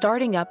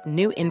starting up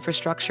new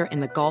infrastructure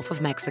in the Gulf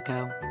of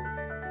Mexico.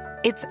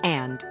 It's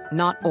and,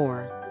 not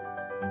or.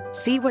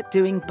 See what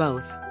doing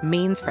both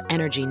means for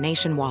energy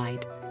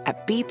nationwide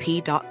at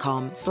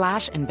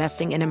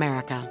bp.com/investing in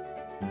America.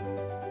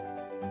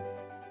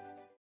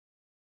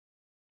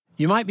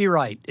 You might be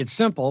right. It's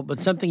simple,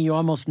 but something you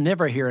almost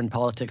never hear in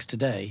politics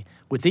today,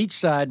 with each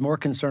side more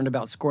concerned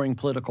about scoring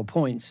political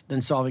points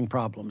than solving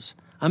problems.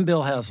 I'm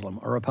Bill Haslam,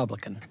 a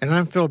Republican. And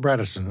I'm Phil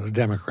Bredesen, a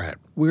Democrat.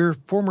 We're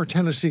former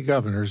Tennessee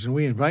governors, and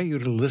we invite you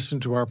to listen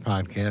to our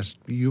podcast,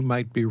 You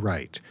Might Be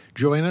Right.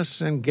 Join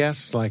us and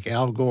guests like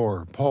Al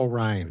Gore, Paul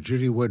Ryan,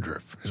 Judy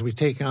Woodruff, as we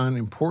take on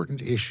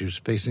important issues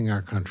facing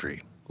our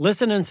country.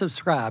 Listen and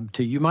subscribe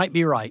to You Might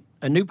Be Right,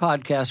 a new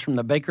podcast from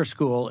the Baker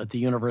School at the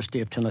University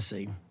of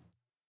Tennessee.